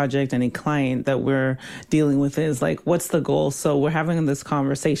any project, any client that we're dealing with, is like, what's the goal? So we're having this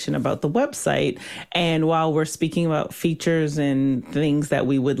conversation about the website. And while we're speaking about features and things that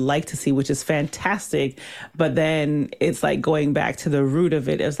we would like to see, which is fantastic, but then it's like going back to the root of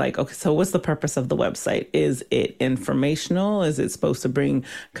it. It's like, okay, so what's the purpose of the website? Is it informational? Is it supposed to bring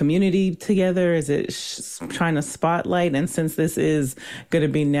community together? Is it trying to spotlight? And since this is going to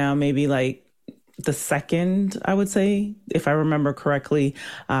be now maybe like the second, I would say, if I remember correctly,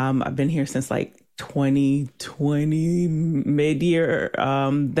 I've been here since like 2020 mid-year.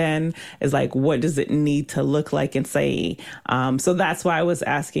 Then is like, what does it need to look like and say? So that's why I was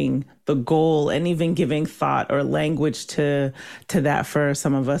asking the goal and even giving thought or language to that for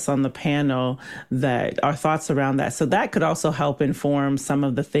some of us on the panel, that our thoughts around that. So that could also help inform some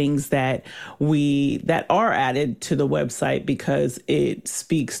of the things that are added to the website, because it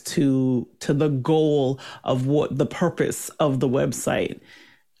speaks to the goal of what the purpose of the website.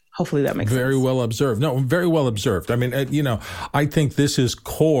 Hopefully that makes sense. Very well observed. No, very well observed. I mean, I think this is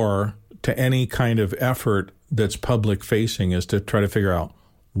core to any kind of effort that's public facing, is to try to figure out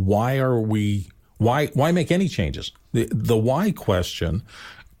why make any changes? The why question,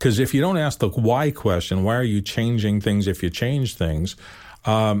 because if you don't ask the why question, why are you changing things if you change things,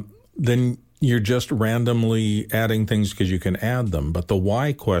 then you're just randomly adding things because you can add them. But the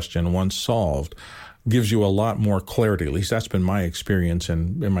why question, once solved, gives you a lot more clarity. At least that's been my experience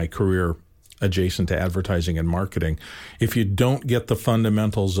in my career adjacent to advertising and marketing. If you don't get the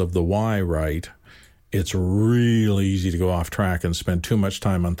fundamentals of the why right, it's really easy to go off track and spend too much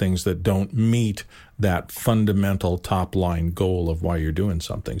time on things that don't meet that fundamental top line goal of why you're doing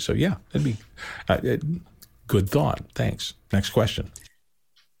something. So yeah, it'd be good thought. Thanks. Next question.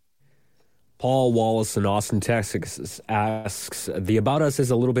 Paul Wallace in Austin, Texas asks, the About Us is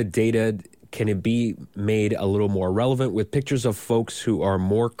a little bit dated. Can it be made a little more relevant with pictures of folks who are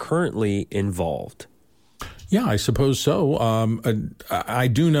more currently involved? Yeah, I suppose so. I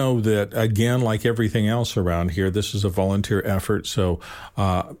do know that, again, like everything else around here, this is a volunteer effort. So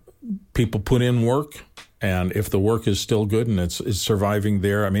people put in work, and if the work is still good and it's surviving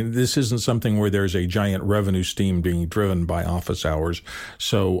there, I mean, this isn't something where there's a giant revenue stream being driven by office hours.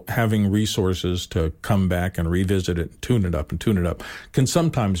 So having resources to come back and revisit it, tune it up can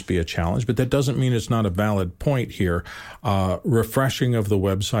sometimes be a challenge, but that doesn't mean it's not a valid point here. Refreshing of the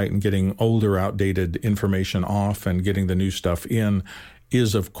website and getting older, outdated information off and getting the new stuff in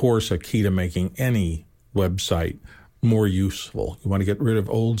is, of course, a key to making any website more useful. You want to get rid of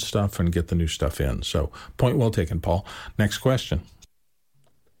old stuff and get the new stuff in. So, point well taken, Paul. Next question.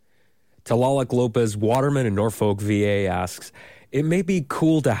 Talalik Lopez Waterman in Norfolk, VA asks, it may be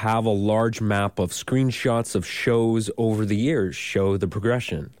cool to have a large map of screenshots of shows over the years, show the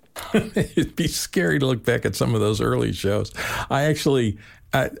progression. It'd be scary to look back at some of those early shows. I've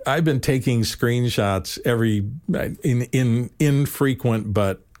been taking screenshots in infrequent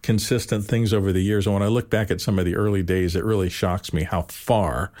but consistent things over the years. And when I look back at some of the early days, it really shocks me how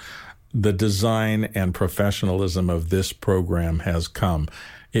far the design and professionalism of this program has come.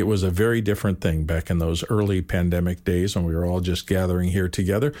 It was a very different thing back in those early pandemic days when we were all just gathering here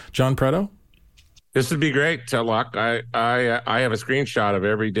together. John Preto? This would be great, Telok. I have a screenshot of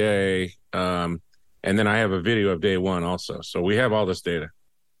every day, and then I have a video of day one also. So we have all this data.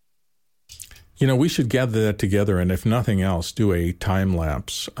 You know, we should gather that together, and if nothing else, do a time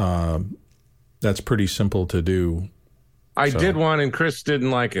lapse. That's pretty simple to do. I did one, and Chris didn't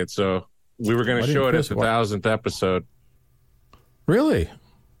like it, so we were going to show it at the 1,000th episode. Really?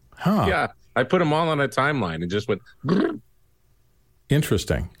 Huh. Yeah, I put them all on a timeline and just went.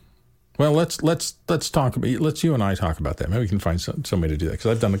 Interesting. Well, let's talk about. Let's you and I talk about that. Maybe we can find some way to do that, because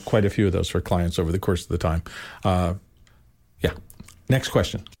I've done quite a few of those for clients over the course of the time. Yeah. Next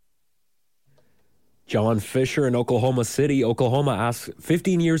question. John Fisher in Oklahoma City, Oklahoma asks,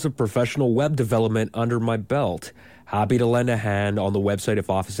 15 years of professional web development under my belt. Happy to lend a hand on the website if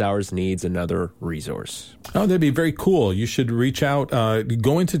Office Hours needs another resource. Oh, that'd be very cool. You should reach out,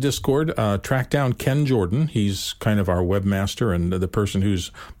 go into Discord, track down Ken Jordan. He's kind of our webmaster and the person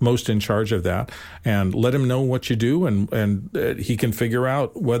who's most in charge of that, and let him know what you do, and he can figure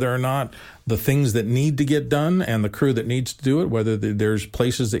out whether or not the things that need to get done and the crew that needs to do it, whether there's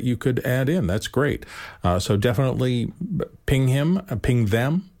places that you could add in. That's great. So definitely ping him, ping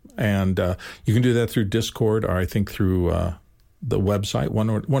them. And you can do that through Discord or I think through the website, one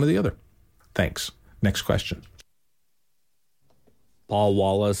or the other. Thanks. Next question. Paul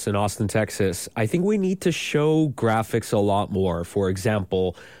Wallace in Austin, Texas. I think we need to show graphics a lot more. For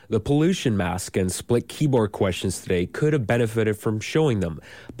example, the pollution mask and split keyboard questions today could have benefited from showing them.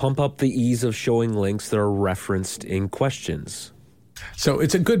 Pump up the ease of showing links that are referenced in questions. So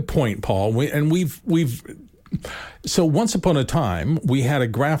it's a good point, Paul. So once upon a time, we had a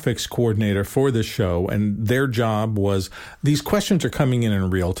graphics coordinator for the show, and their job was these questions are coming in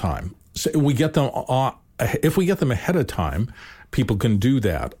real time. So we get them if we get them ahead of time, people can do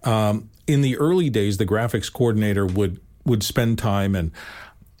that. In the early days, the graphics coordinator would spend time and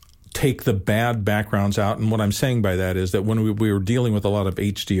take the bad backgrounds out. And what I'm saying by that is that when we were dealing with a lot of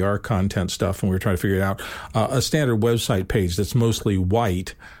HDR content stuff and we were trying to figure it out, a standard website page that's mostly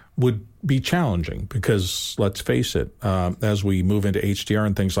white would be challenging because, let's face it, as we move into HDR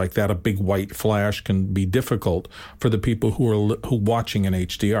and things like that, a big white flash can be difficult for the people who are watching in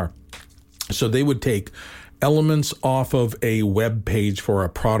HDR. So they would take elements off of a web page for a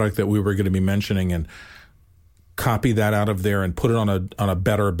product that we were going to be mentioning and copy that out of there and put it on a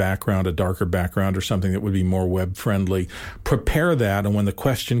better background, a darker background or something that would be more web friendly. Prepare that, and when the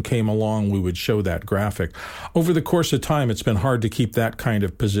question came along, we would show that graphic. Over the course of time, it's been hard to keep that kind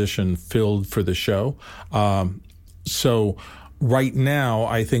of position filled for the show. So right now,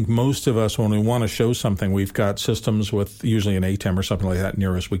 I think most of us, when we want to show something, we've got systems with usually an ATEM or something like that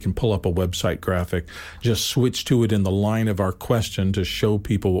near us. We can pull up a website graphic, just switch to it in the line of our question to show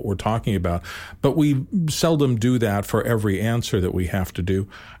people what we're talking about. But we seldom do that for every answer that we have to do.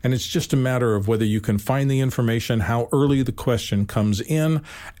 And it's just a matter of whether you can find the information, how early the question comes in,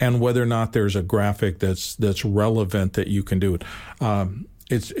 and whether or not there's a graphic that's relevant that you can do it.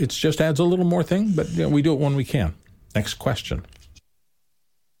 It's just adds a little more thing, but we do it when we can. Next question.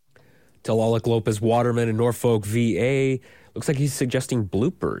 Talalik Lopez Waterman in Norfolk, VA. Looks like he's suggesting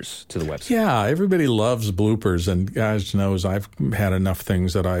bloopers to the website. Yeah, everybody loves bloopers, and guys knows I've had enough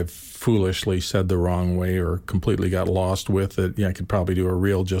things that I've foolishly said the wrong way or completely got lost with it. Yeah, I could probably do a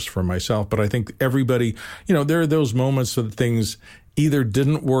reel just for myself, but I think everybody, there are those moments that things either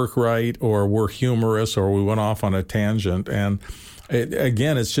didn't work right or were humorous or we went off on a tangent, and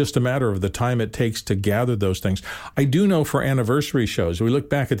Again, it's just a matter of the time it takes to gather those things. I do know for anniversary shows, we look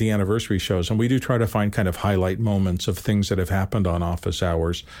back at the anniversary shows, and we do try to find kind of highlight moments of things that have happened on office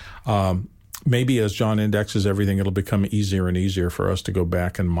hours. Maybe as John indexes everything, it'll become easier and easier for us to go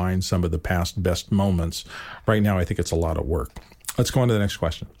back and mine some of the past best moments. Right now, I think it's a lot of work. Let's go on to the next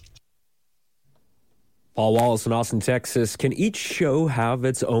question. Paul Wallace in Austin, Texas. Can each show have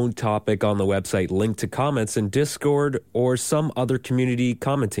its own topic on the website linked to comments in Discord or some other community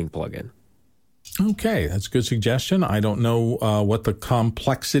commenting plugin? Okay, that's a good suggestion. I don't know what the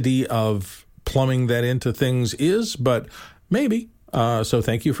complexity of plumbing that into things is, but maybe. So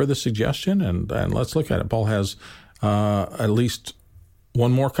thank you for the suggestion, and let's look at it. Paul has at least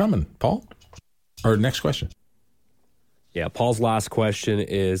one more coming. Paul? Or next question. Yeah, Paul's last question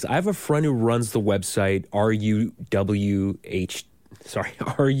is, I have a friend who runs the website RUWT.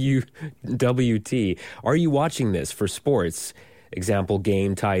 Are you watching this for sports? Example,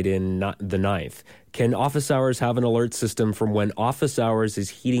 game tied in the ninth. Can office hours have an alert system from when office hours is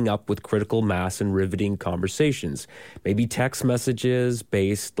heating up with critical mass and riveting conversations? Maybe text messages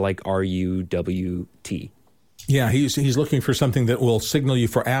based like RUWT. Yeah, he's looking for something that will signal you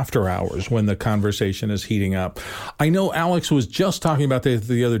for after hours when the conversation is heating up. I know Alex was just talking about that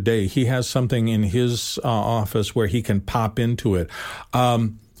the other day. He has something in his office where he can pop into it.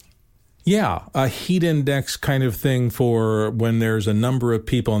 Yeah, a heat index kind of thing for when there's a number of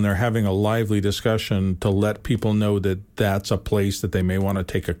people and they're having a lively discussion to let people know that that's a place that they may want to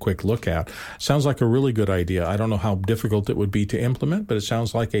take a quick look at. Sounds like a really good idea. I don't know how difficult it would be to implement, but it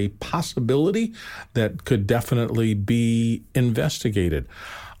sounds like a possibility that could definitely be investigated.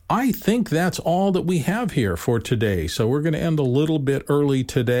 I think that's all that we have here for today. So we're going to end a little bit early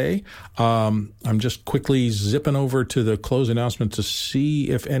today. I'm just quickly zipping over to the close announcement to see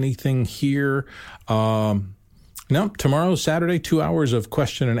if anything here. No, tomorrow, Saturday, 2 hours of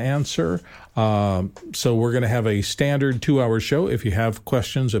question and answer. So we're going to have a standard 2-hour show. If you have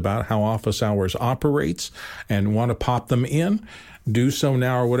questions about how office hours operates and want to pop them in, do so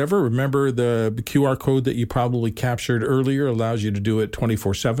now or whatever. Remember, the QR code that you probably captured earlier allows you to do it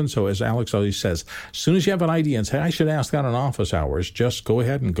 24/7. So as Alex always says, as soon as you have an idea and say, I should ask that on office hours, just go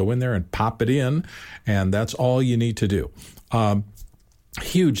ahead and go in there and pop it in. And that's all you need to do.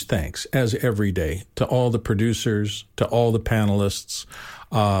 Huge thanks, as every day, to all the producers, to all the panelists,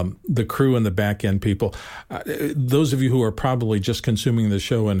 the crew and the back-end people. Those of you who are probably just consuming the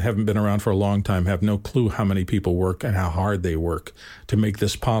show and haven't been around for a long time have no clue how many people work and how hard they work to make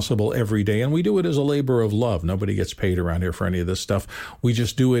this possible every day. And we do it as a labor of love. Nobody gets paid around here for any of this stuff. We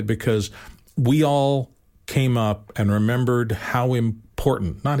just do it because we all came up and remembered how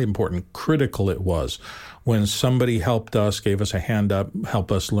critical it was when somebody helped us, gave us a hand up,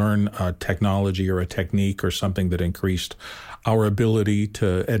 helped us learn a technology or a technique or something that increased our ability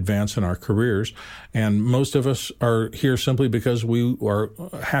to advance in our careers. And most of us are here simply because we are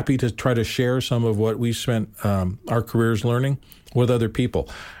happy to try to share some of what we spent our careers learning with other people.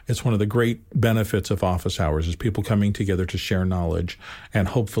 It's one of the great benefits of office hours is people coming together to share knowledge and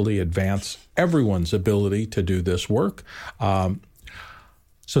hopefully advance everyone's ability to do this work.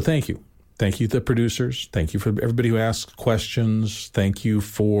 So thank you. Thank you to the producers. Thank you for everybody who asks questions. Thank you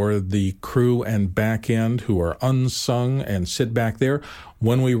for the crew and back end who are unsung and sit back there.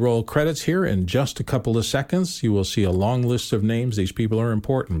 When we roll credits here in just a couple of seconds, you will see a long list of names. These people are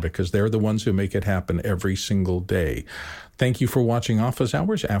important because they're the ones who make it happen every single day. Thank you for watching Office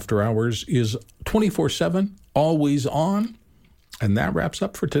Hours. After Hours is 24/7, always on. And that wraps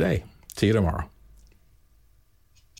up for today. See you tomorrow.